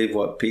I believe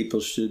what people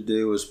should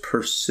do is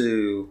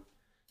pursue,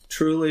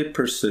 truly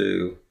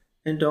pursue,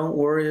 and don't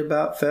worry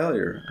about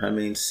failure.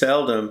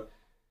 Seldom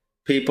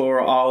people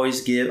are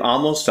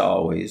almost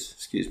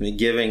always,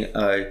 giving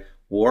a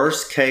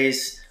worst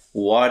case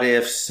what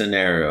if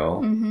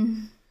scenario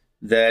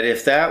that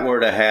if that were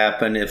to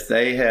happen, if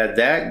they had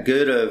that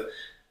good of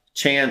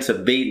chance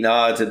of beating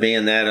odds of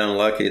being that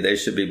unlucky, they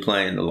should be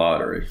playing the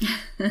lottery.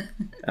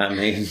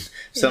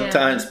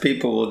 Sometimes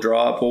people will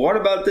draw up, well, what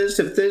about this,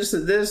 if this,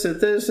 if this, if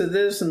this, if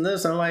this, and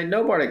this? I'm like,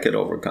 nobody could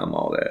overcome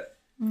all that.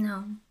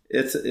 No.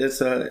 It's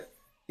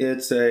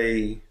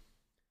a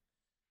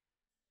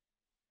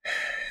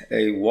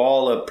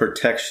wall of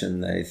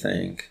protection, they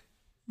think,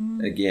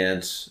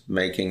 against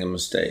making a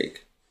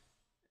mistake.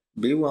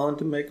 Be willing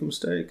to make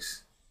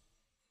mistakes.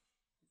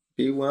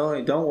 Be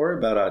willing. Don't worry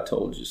about I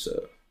told you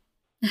so.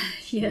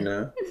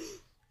 Yeah.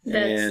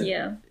 That's,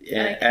 and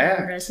I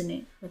can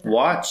resonate with that.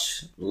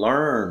 Watch,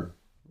 learn,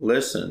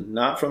 listen,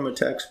 not from a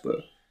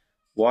textbook.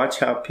 Watch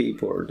how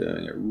people are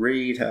doing it.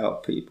 Read how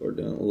people are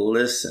doing it.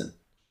 Listen.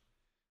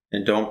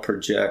 And don't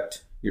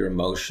project your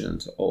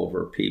emotions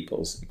over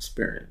people's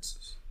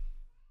experiences.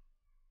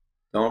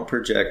 Don't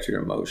project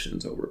your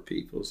emotions over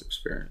people's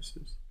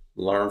experiences.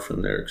 Learn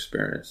from their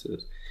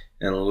experiences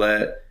and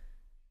let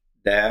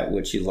that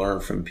which you learn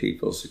from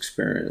people's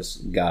experience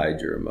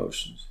guide your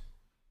emotions.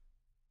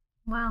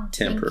 Wow.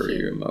 Temper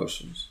your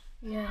emotions.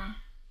 Yeah.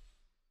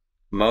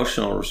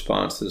 Emotional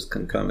responses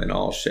can come in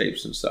all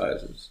shapes and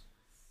sizes.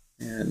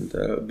 And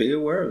be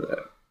aware of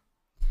that.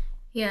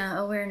 Yeah,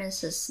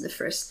 awareness is the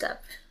first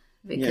step.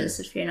 Because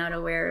if you're not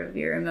aware of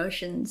your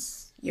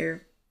emotions,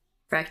 you're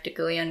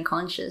practically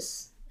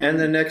unconscious. And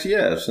the next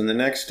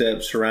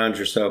step, surround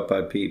yourself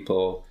by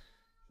people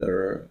that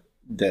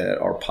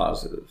are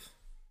positive.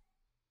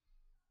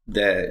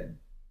 Don't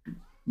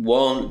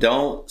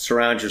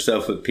surround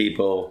yourself with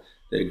people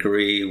that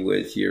agree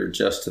with your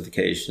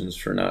justifications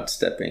for not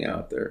stepping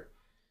out there.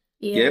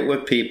 Yeah. Get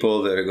with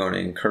people that are going to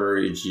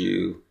encourage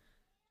you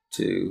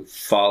to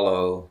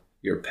follow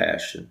your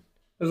passion.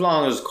 As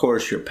long as, of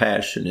course, your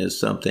passion is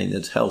something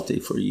that's healthy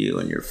for you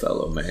and your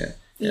fellow man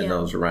and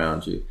those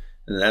around you.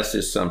 And that's the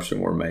assumption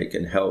we're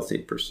making, healthy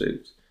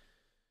pursuits.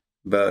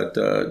 But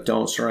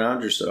don't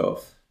surround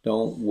yourself.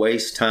 Don't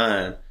waste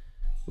time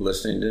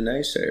listening to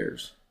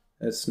naysayers.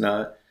 That's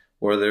not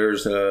where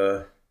there's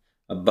a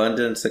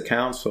abundance of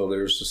counsel,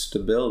 there's a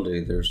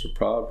stability, there's a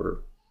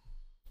proverb.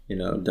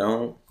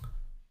 Don't,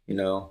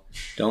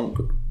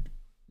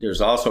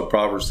 there's also a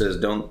proverb that says,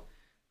 don't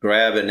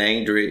grab an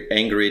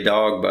angry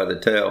dog by the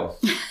tail.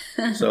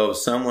 So if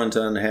someone's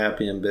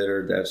unhappy and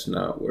bitter, that's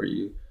not where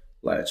you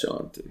latch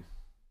on to.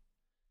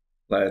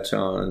 Latch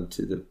on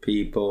to the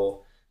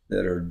people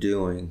that are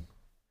doing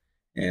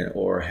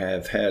or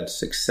have had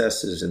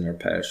successes in their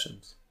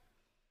passions.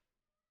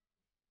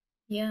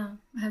 Yeah.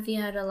 Have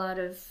you had a lot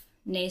of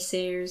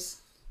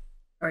naysayers,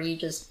 or you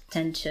just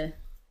tend to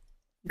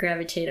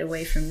gravitate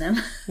away from them?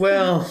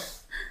 Well,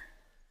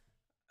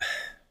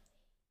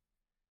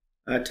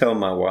 I tell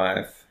my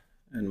wife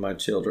and my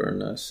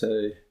children, I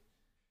say,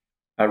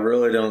 I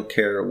really don't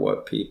care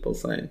what people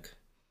think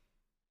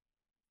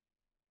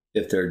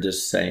if they're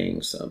just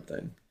saying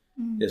something.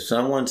 If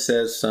someone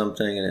says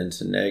something and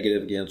it's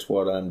negative against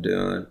what I'm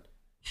doing,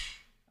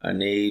 I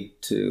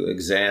need to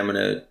examine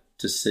it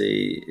to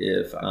see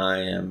if I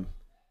am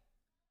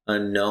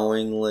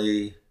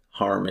unknowingly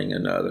harming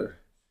another.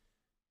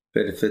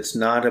 But if it's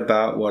not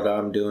about what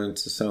I'm doing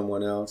to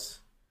someone else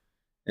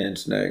and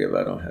it's negative,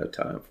 I don't have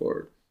time for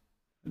it.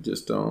 I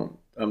just don't.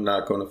 I'm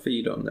not going to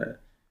feed on that.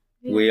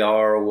 Yeah. We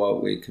are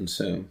what we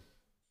consume.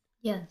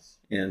 Yes.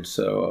 And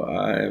so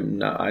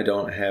I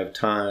don't have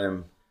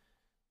time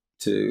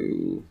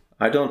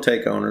I don't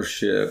take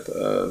ownership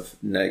of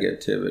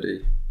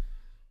negativity.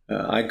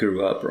 I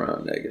grew up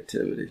around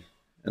negativity,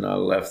 and I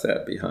left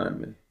that behind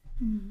me.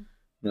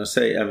 When I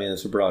say,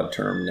 it's a broad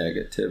term,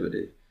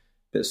 negativity,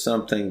 but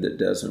something that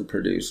doesn't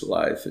produce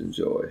life and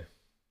joy.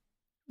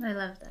 I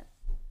love that.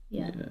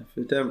 Yeah. If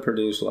it doesn't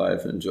produce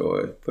life and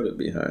joy, put it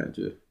behind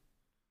you.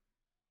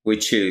 We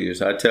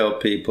choose. I tell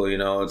people,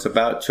 it's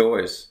about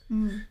choice.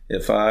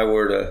 If I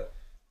were to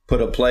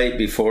put a plate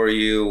before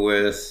you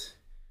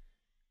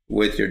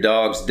with your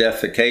dog's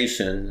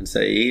defecation and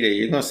say, eat it,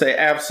 you're going to say,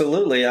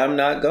 absolutely, I'm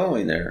not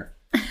going there.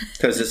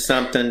 Because it's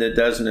something that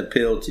doesn't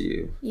appeal to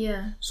you.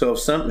 Yeah. So if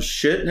something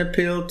shouldn't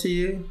appeal to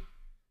you,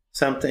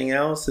 something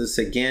else that's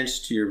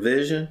against your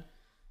vision,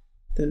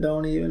 then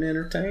don't even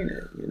entertain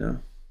it,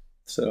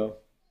 So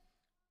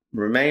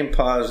remain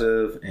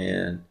positive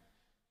and,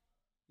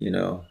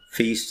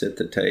 feast at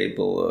the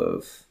table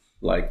of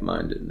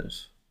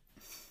like-mindedness.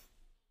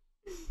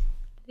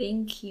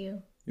 Thank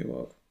you. You're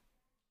welcome.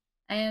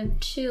 I have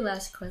 2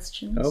 last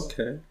questions.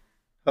 Okay.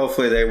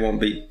 Hopefully they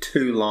won't be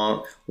too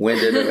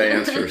long-winded of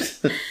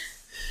answers.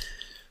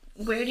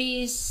 Where do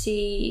you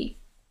see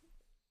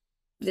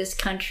this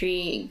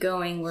country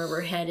going, where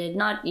we're headed?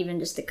 Not even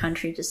just the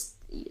country, just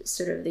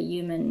sort of the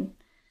human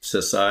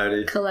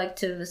society,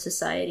 collective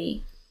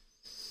society.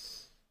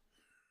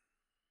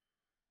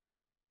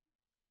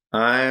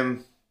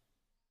 I'm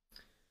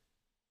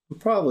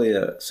probably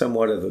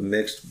somewhat of a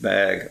mixed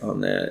bag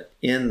on that,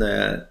 in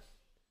that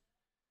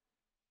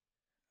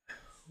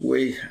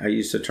I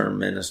use the term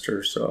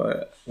minister,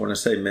 so when I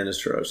say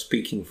minister, I'm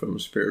speaking from a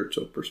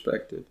spiritual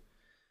perspective.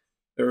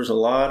 There's a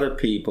lot of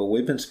people,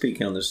 we've been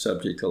speaking on this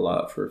subject a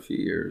lot for a few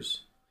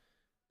years.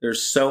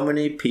 There's so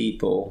many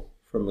people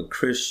from a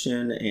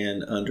Christian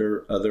and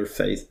under other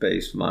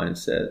faith-based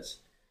mindsets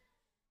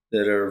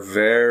that are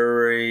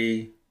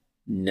very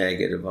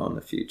negative on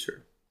the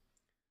future.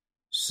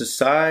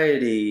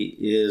 Society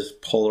is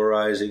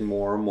polarizing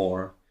more and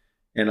more,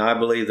 and I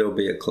believe there'll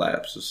be a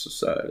collapse of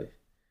society.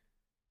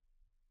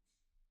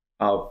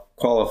 I'll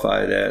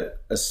qualify that,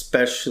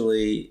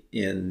 especially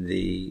in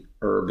the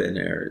urban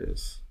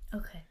areas.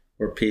 Okay.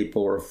 Where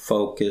people are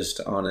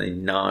focused on a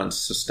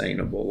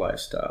non-sustainable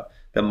lifestyle.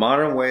 The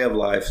modern way of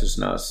life is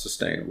not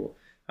sustainable.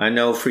 I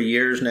know for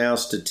years now,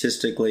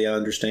 statistically, I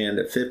understand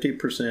that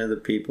 50% of the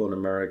people in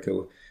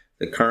America,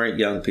 the current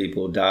young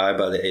people, die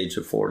by the age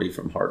of 40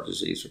 from heart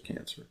disease or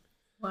cancer.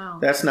 Wow.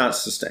 That's not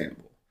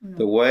sustainable. No.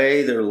 The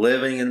way they're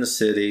living in the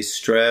city,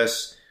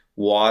 stress,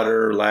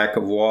 water, lack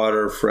of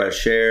water,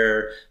 fresh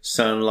air,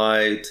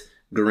 sunlight,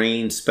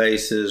 green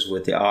spaces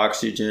with the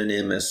oxygen,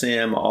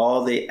 MSM,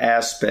 all the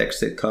aspects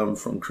that come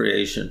from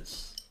creation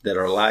that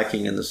are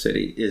lacking in the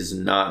city is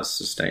not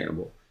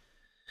sustainable.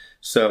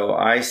 So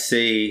I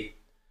see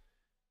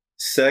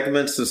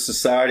segments of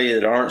society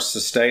that aren't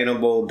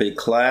sustainable be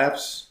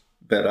collapsed,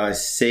 but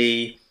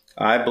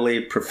I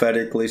believe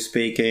prophetically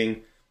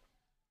speaking,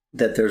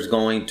 that there's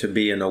going to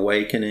be an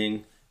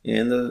awakening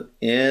in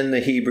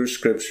the Hebrew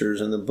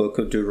scriptures, in the book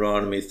of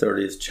Deuteronomy,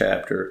 30th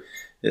chapter.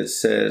 It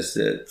says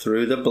that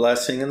through the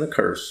blessing and the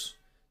curse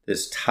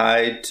that's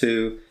tied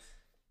to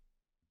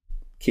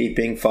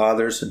keeping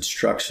Father's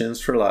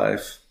instructions for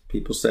life,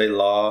 people say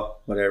law,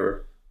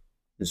 whatever,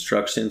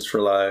 instructions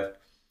for life,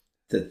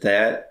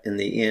 that in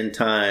the end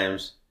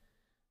times,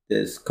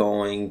 that's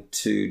going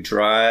to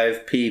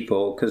drive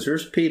people, because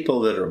there's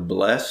people that are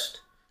blessed,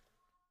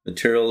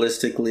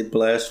 materialistically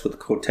blessed with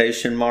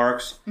quotation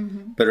marks,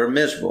 but are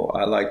miserable.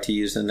 I like to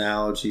use the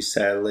analogy,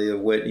 sadly, of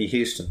Whitney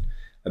Houston.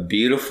 A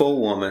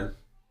beautiful woman,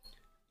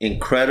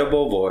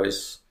 incredible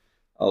voice,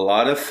 a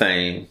lot of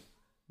fame,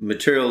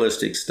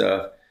 materialistic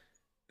stuff,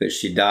 but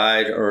she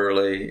died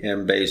early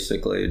and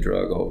basically a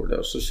drug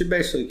overdose. So she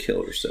basically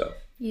killed herself.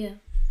 Yeah.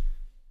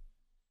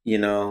 You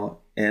know,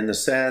 and the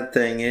sad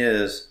thing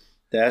is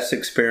that's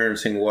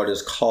experiencing what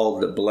is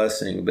called the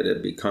blessing, but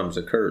it becomes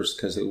a curse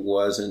because it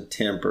wasn't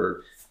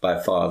tempered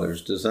by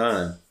Father's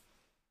design.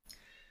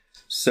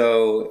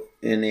 So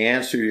in the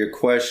answer to your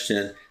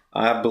question,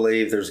 I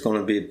believe there's going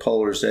to be a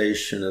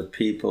polarization of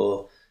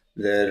people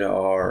that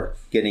are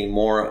getting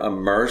more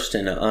immersed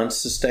in an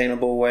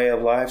unsustainable way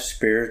of life,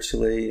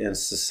 spiritually and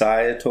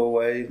societal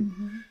way,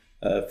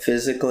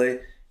 physically,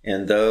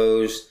 and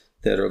those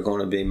that are going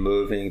to be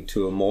moving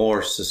to a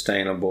more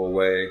sustainable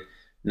way,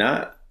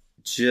 not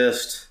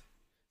just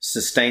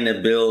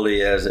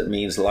sustainability as it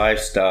means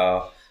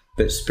lifestyle,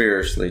 but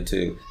spiritually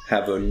too,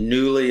 have a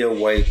newly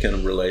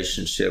awakened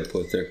relationship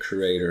with their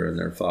Creator and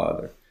their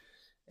Father.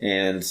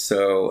 And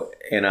so,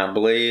 and I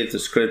believe the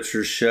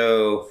scriptures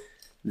show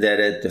that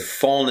at the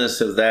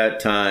fullness of that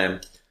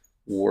time,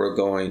 we're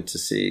going to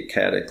see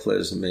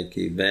cataclysmic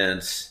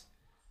events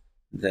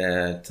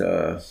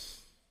that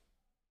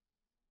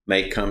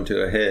may come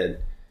to a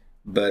head.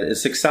 But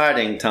it's an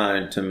exciting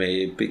time to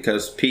me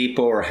because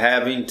people are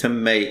having to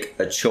make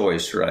a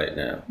choice right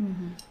now.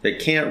 They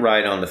can't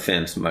ride on the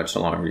fence much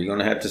longer. You're going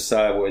to have to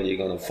decide whether you're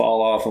going to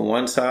fall off on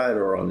one side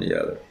or on the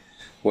other.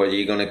 Whether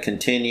you're going to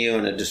continue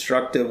in a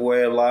destructive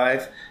way of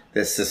life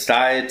that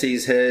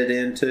society's headed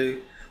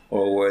into,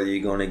 or whether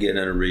you're going to get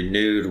in a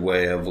renewed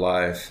way of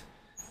life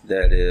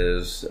that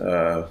is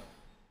the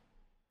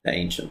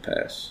ancient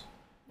past,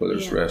 where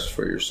there's rest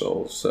for your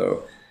soul.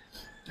 So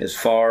as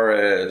far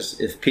as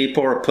if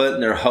people are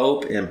putting their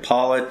hope in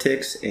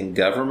politics and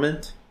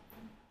government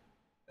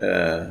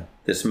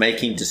that's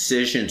making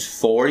decisions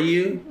for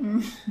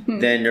you,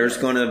 then there's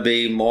going to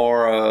be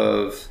more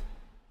of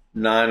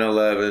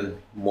 9/11,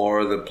 more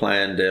of the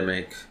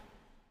pandemic,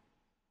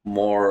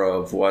 more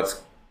of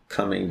what's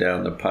coming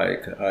down the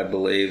pike. I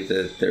believe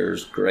that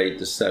there's great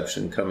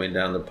deception coming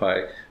down the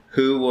pike.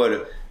 Who would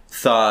have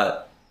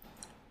thought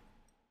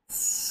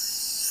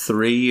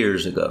 3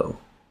 years ago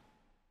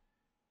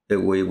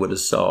that we would have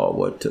saw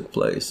what took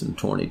place in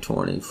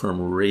 2020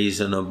 from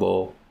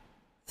reasonable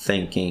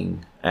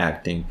thinking,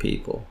 acting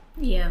people?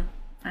 Yeah,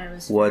 I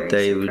was what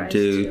they would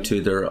do too.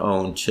 to their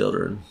own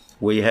children.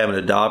 We have an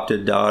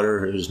adopted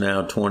daughter who's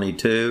now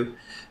 22.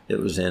 It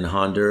was in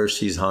Honduras.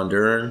 She's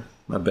Honduran.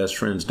 My best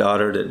friend's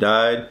daughter that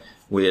died.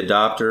 We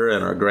adopted her,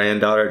 and our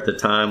granddaughter at the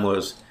time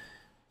was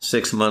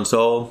 6 months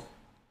old.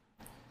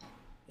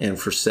 And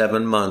for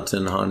 7 months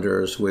in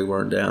Honduras, we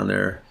weren't down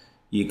there.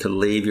 You could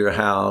leave your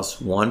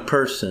house, one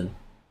person,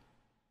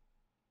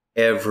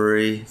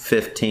 every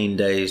 15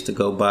 days to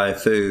go buy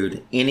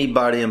food.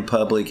 Anybody in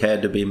public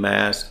had to be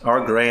masked.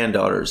 Our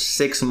granddaughter,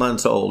 6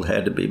 months old,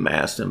 had to be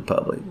masked in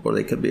public or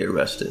they could be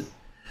arrested.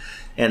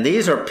 And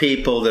these are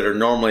people that are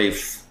normally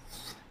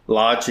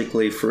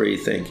logically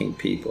free-thinking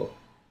people.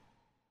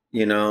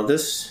 You know,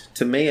 this,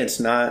 to me, it's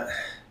not,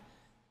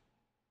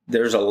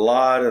 there's a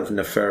lot of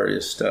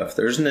nefarious stuff.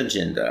 There's an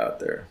agenda out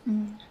there,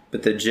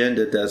 but the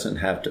agenda doesn't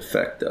have to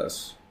affect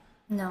us.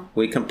 No.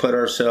 We can put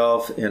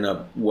ourselves in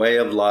a way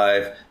of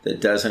life that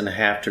doesn't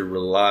have to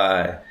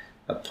rely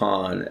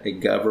upon a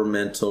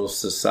governmental,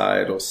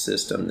 societal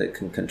system that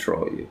can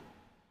control you.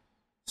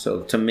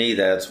 So to me,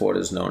 that's what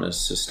is known as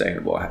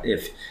sustainable.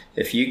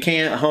 If you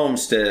can't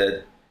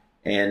homestead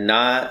and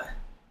not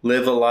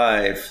live a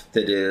life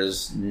that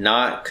is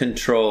not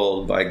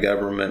controlled by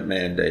government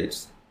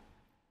mandates,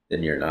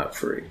 then you're not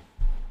free.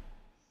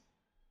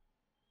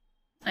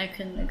 I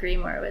couldn't agree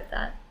more with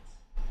that.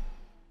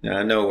 Now,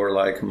 I know we're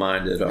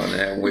like-minded on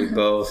that. We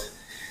both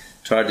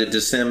try to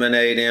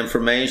disseminate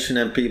information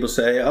and people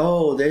say,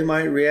 oh, they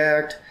might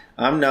react.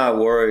 I'm not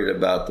worried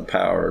about the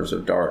powers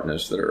of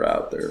darkness that are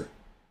out there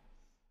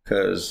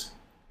because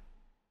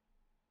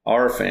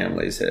our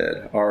family's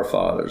head, our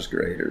Father's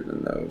greater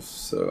than those.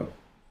 So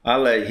I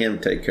let him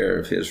take care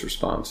of his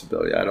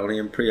responsibility. I don't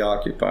even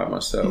preoccupy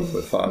myself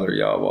with Father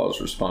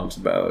Yahweh's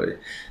responsibility.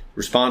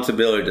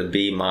 Responsibility to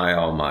be my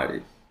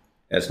Almighty.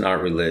 That's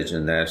not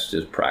religion. That's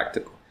just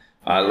practical.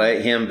 I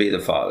let him be the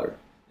Father.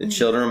 The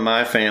children of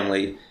my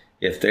family,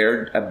 if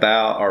they're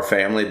about our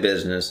family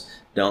business,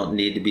 don't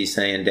need to be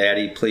saying,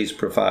 Daddy, please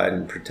provide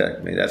and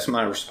protect me. That's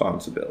my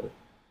responsibility.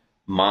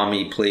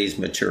 Mommy, please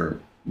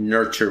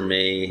nurture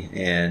me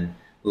and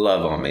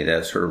love on me.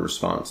 That's her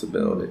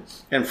responsibility.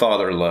 And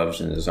Father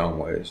loves in his own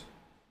ways.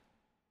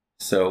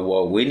 So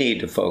what we need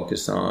to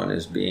focus on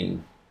is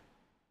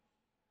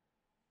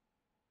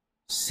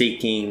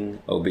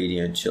seeking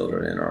obedient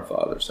children in our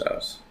Father's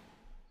house.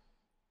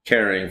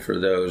 Caring for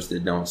those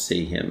that don't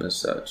see him as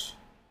such.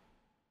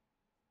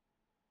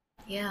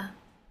 Yeah.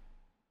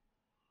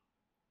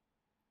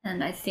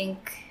 And I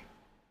think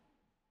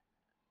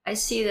I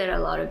see that a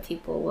lot of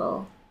people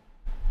will,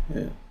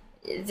 Yeah.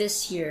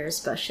 this year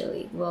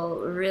especially, will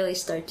really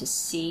start to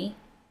see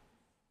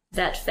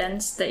that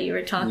fence that you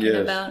were talking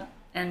Yes. about,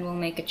 and will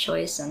make a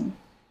choice, and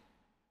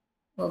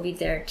will be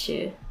there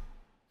to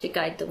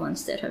guide the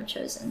ones that have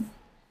chosen.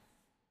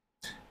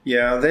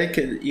 Yeah, they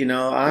could,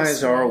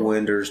 eyes are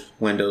way.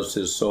 windows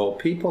to the soul.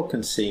 People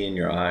can see in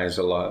your eyes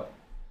a lot,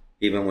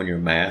 even when you're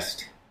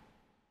masked.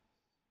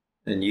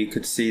 And you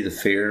could see the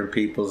fear in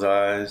people's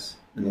eyes.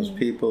 And those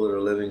people that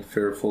are living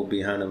fearful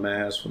behind a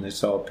mask, when they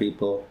saw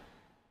people,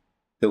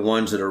 the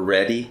ones that are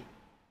ready,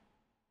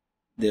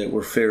 that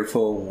were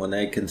fearful, when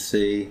they can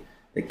see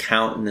the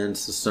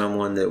countenance of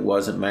someone that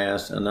wasn't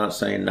masked. I'm not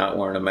saying not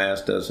wearing a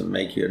mask doesn't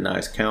make you a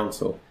nice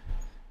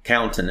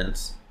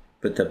countenance,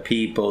 but the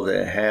people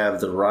that have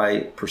the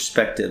right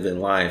perspective in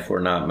life were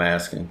not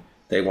masking.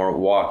 They weren't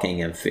walking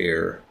in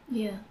fear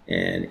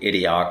and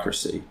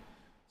idiocracy.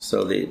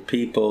 So the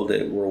people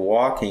that were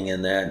walking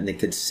in that, and they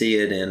could see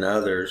it in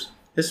others,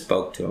 it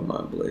spoke to them,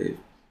 I believe.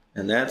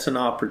 And that's an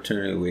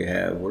opportunity we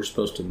have. We're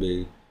supposed to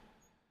be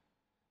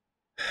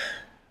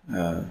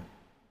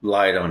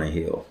light on a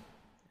hill.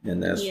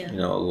 And that's,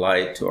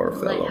 light to our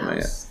fellow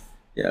man.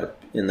 Yeah.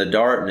 In the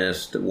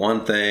darkness, the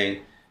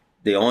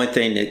only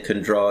thing that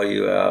can draw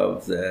you out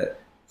of that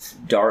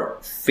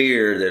dark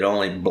fear that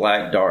only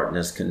black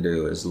darkness can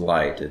do is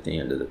light at the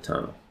end of the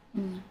tunnel.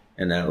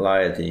 And that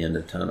light at the end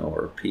of the tunnel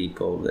are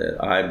people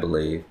that I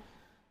believe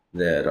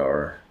that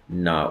are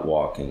not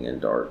walking in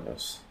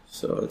darkness.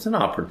 So it's an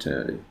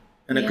opportunity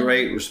and a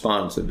great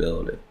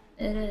responsibility.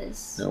 It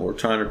is. We're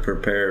trying to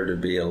prepare to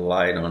be a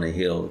light on a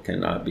hill that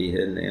cannot be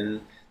hidden.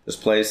 And this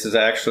place is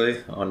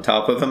actually on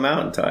top of a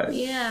mountaintop.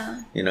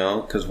 Yeah.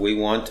 Because we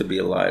want to be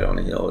a light on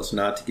a hill. It's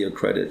not to give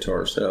credit to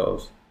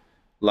ourselves.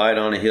 Light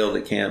on a hill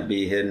that can't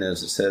be hidden,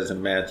 as it says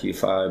in Matthew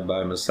 5,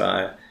 by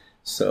Messiah,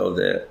 so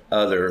that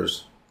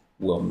others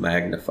will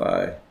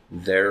magnify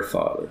their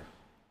Father.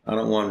 I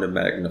don't want them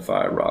to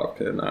magnify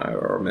Raka and I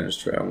or our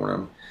ministry. I want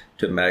them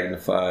to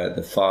magnify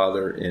the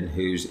Father in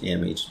whose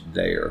image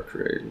they are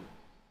created.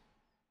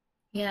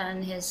 Yeah,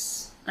 and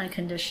his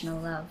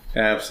unconditional love.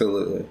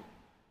 Absolutely.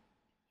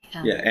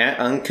 Yeah,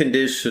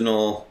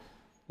 unconditional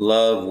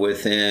love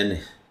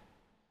within.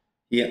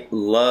 He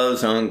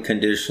loves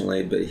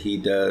unconditionally, but he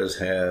does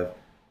have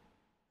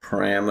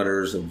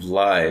parameters of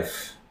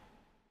life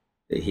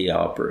that he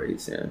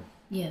operates in.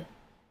 Yeah.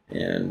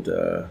 And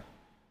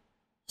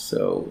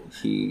so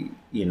he,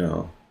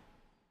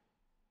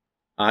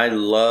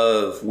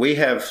 we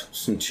have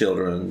some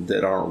children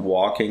that aren't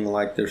walking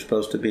like they're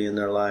supposed to be in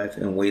their life,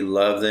 and we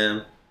love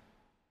them,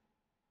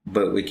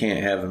 but we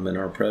can't have them in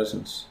our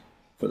presence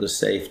for the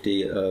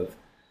sanity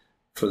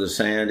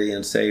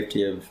and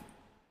safety of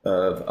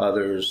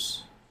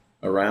others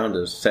around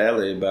us.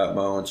 Sadly, about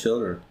my own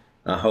children.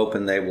 I'm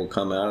hoping they will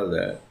come out of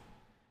that.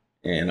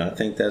 And I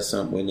think that's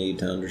something we need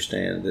to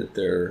understand, that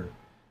there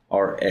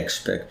are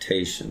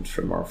expectations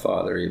from our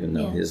Father, even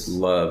though his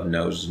love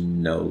knows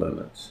no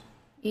limits.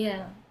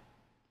 Yeah.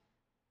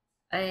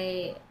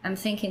 I'm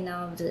thinking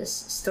now of this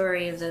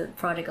story of the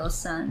prodigal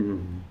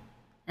son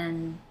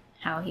and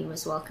how he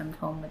was welcomed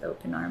home with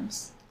open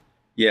arms.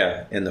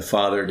 Yeah, and the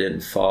father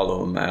didn't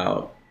follow him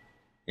out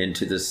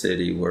into the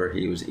city where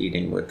he was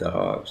eating with the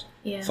hogs.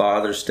 Yeah.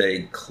 Father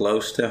stayed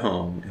close to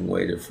home and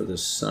waited for the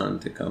son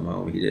to come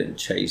home. He didn't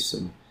chase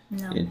him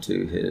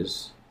into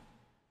his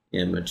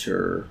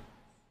immature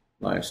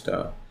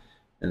lifestyle.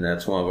 And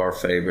that's one of our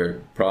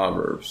favorite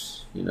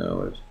proverbs,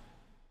 is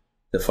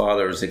the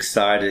father is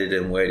excited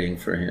and waiting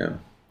for him.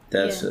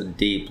 That's a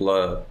deep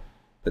love.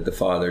 But the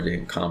father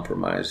didn't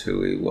compromise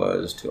who he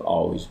was to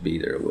always be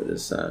there with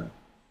his son.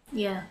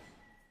 Yeah.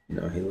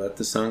 He let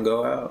the sun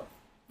go out.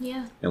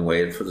 Yeah. And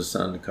waited for the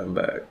sun to come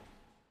back.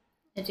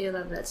 I do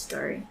love that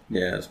story.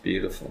 Yeah, it's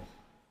beautiful.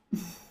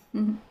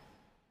 Are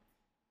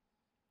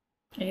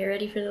you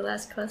ready for the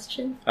last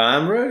question?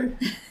 I'm ready.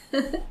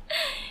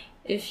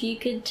 If you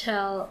could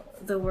tell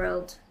the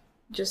world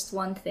just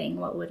one thing,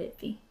 what would it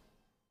be?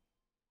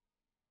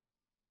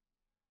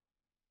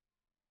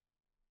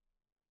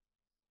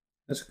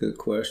 That's a good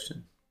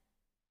question.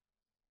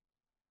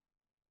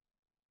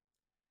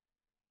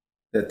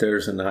 That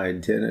there's an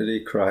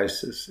identity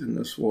crisis in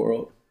this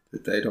world,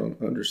 that they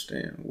don't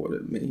understand what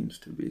it means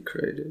to be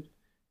created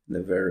in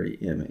the very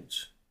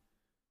image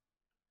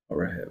of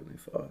our Heavenly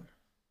Father.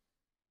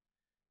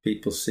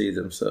 People see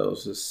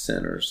themselves as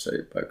sinners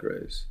saved by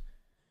grace,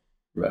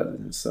 rather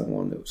than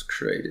someone that was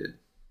created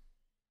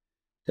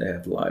to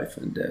have life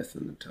and death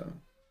in the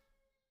tongue.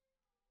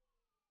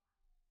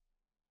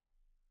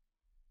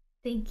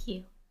 Thank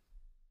you.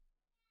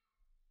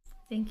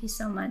 Thank you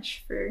so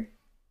much for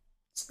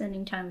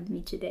spending time with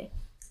me today.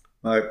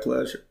 My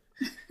pleasure.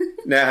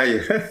 Now,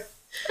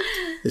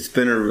 it's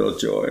been a real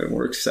joy, and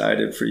we're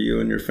excited for you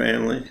and your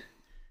family.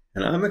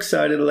 And I'm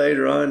excited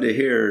later on to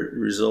hear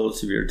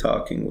results of your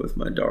talking with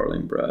my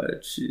darling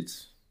bride.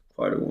 She's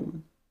quite a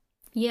woman.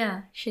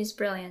 Yeah, she's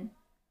brilliant.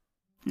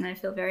 And I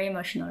feel very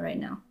emotional right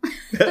now.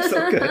 That's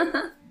okay.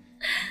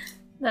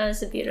 That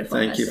was a beautiful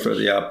Thank message. you for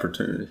the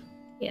opportunity.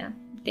 Yeah.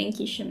 Thank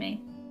you, Shamay.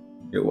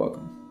 You're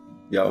welcome.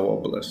 Y'all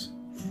bless.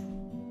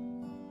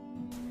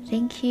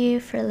 Thank you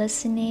for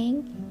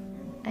listening.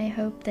 I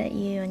hope that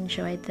you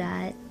enjoyed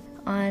that.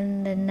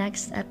 On the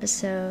next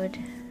episode,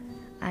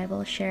 I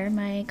will share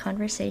my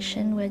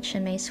conversation with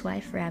Shamay's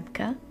wife,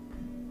 Rabka.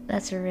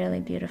 That's a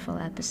really beautiful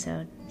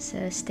episode,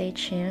 so stay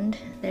tuned.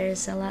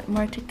 There's a lot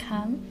more to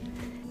come.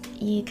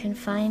 You can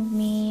find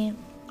me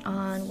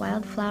on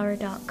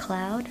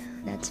wildflower.cloud.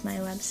 That's my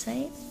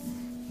website.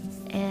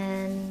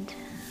 And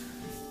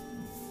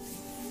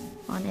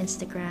on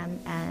Instagram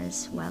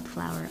as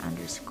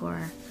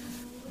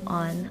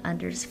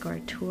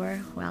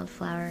wildflower_on_tour,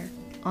 wildflower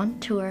on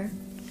tour.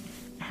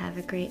 Have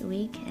a great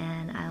week,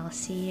 and I'll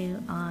see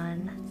you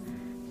on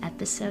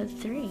episode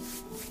 3.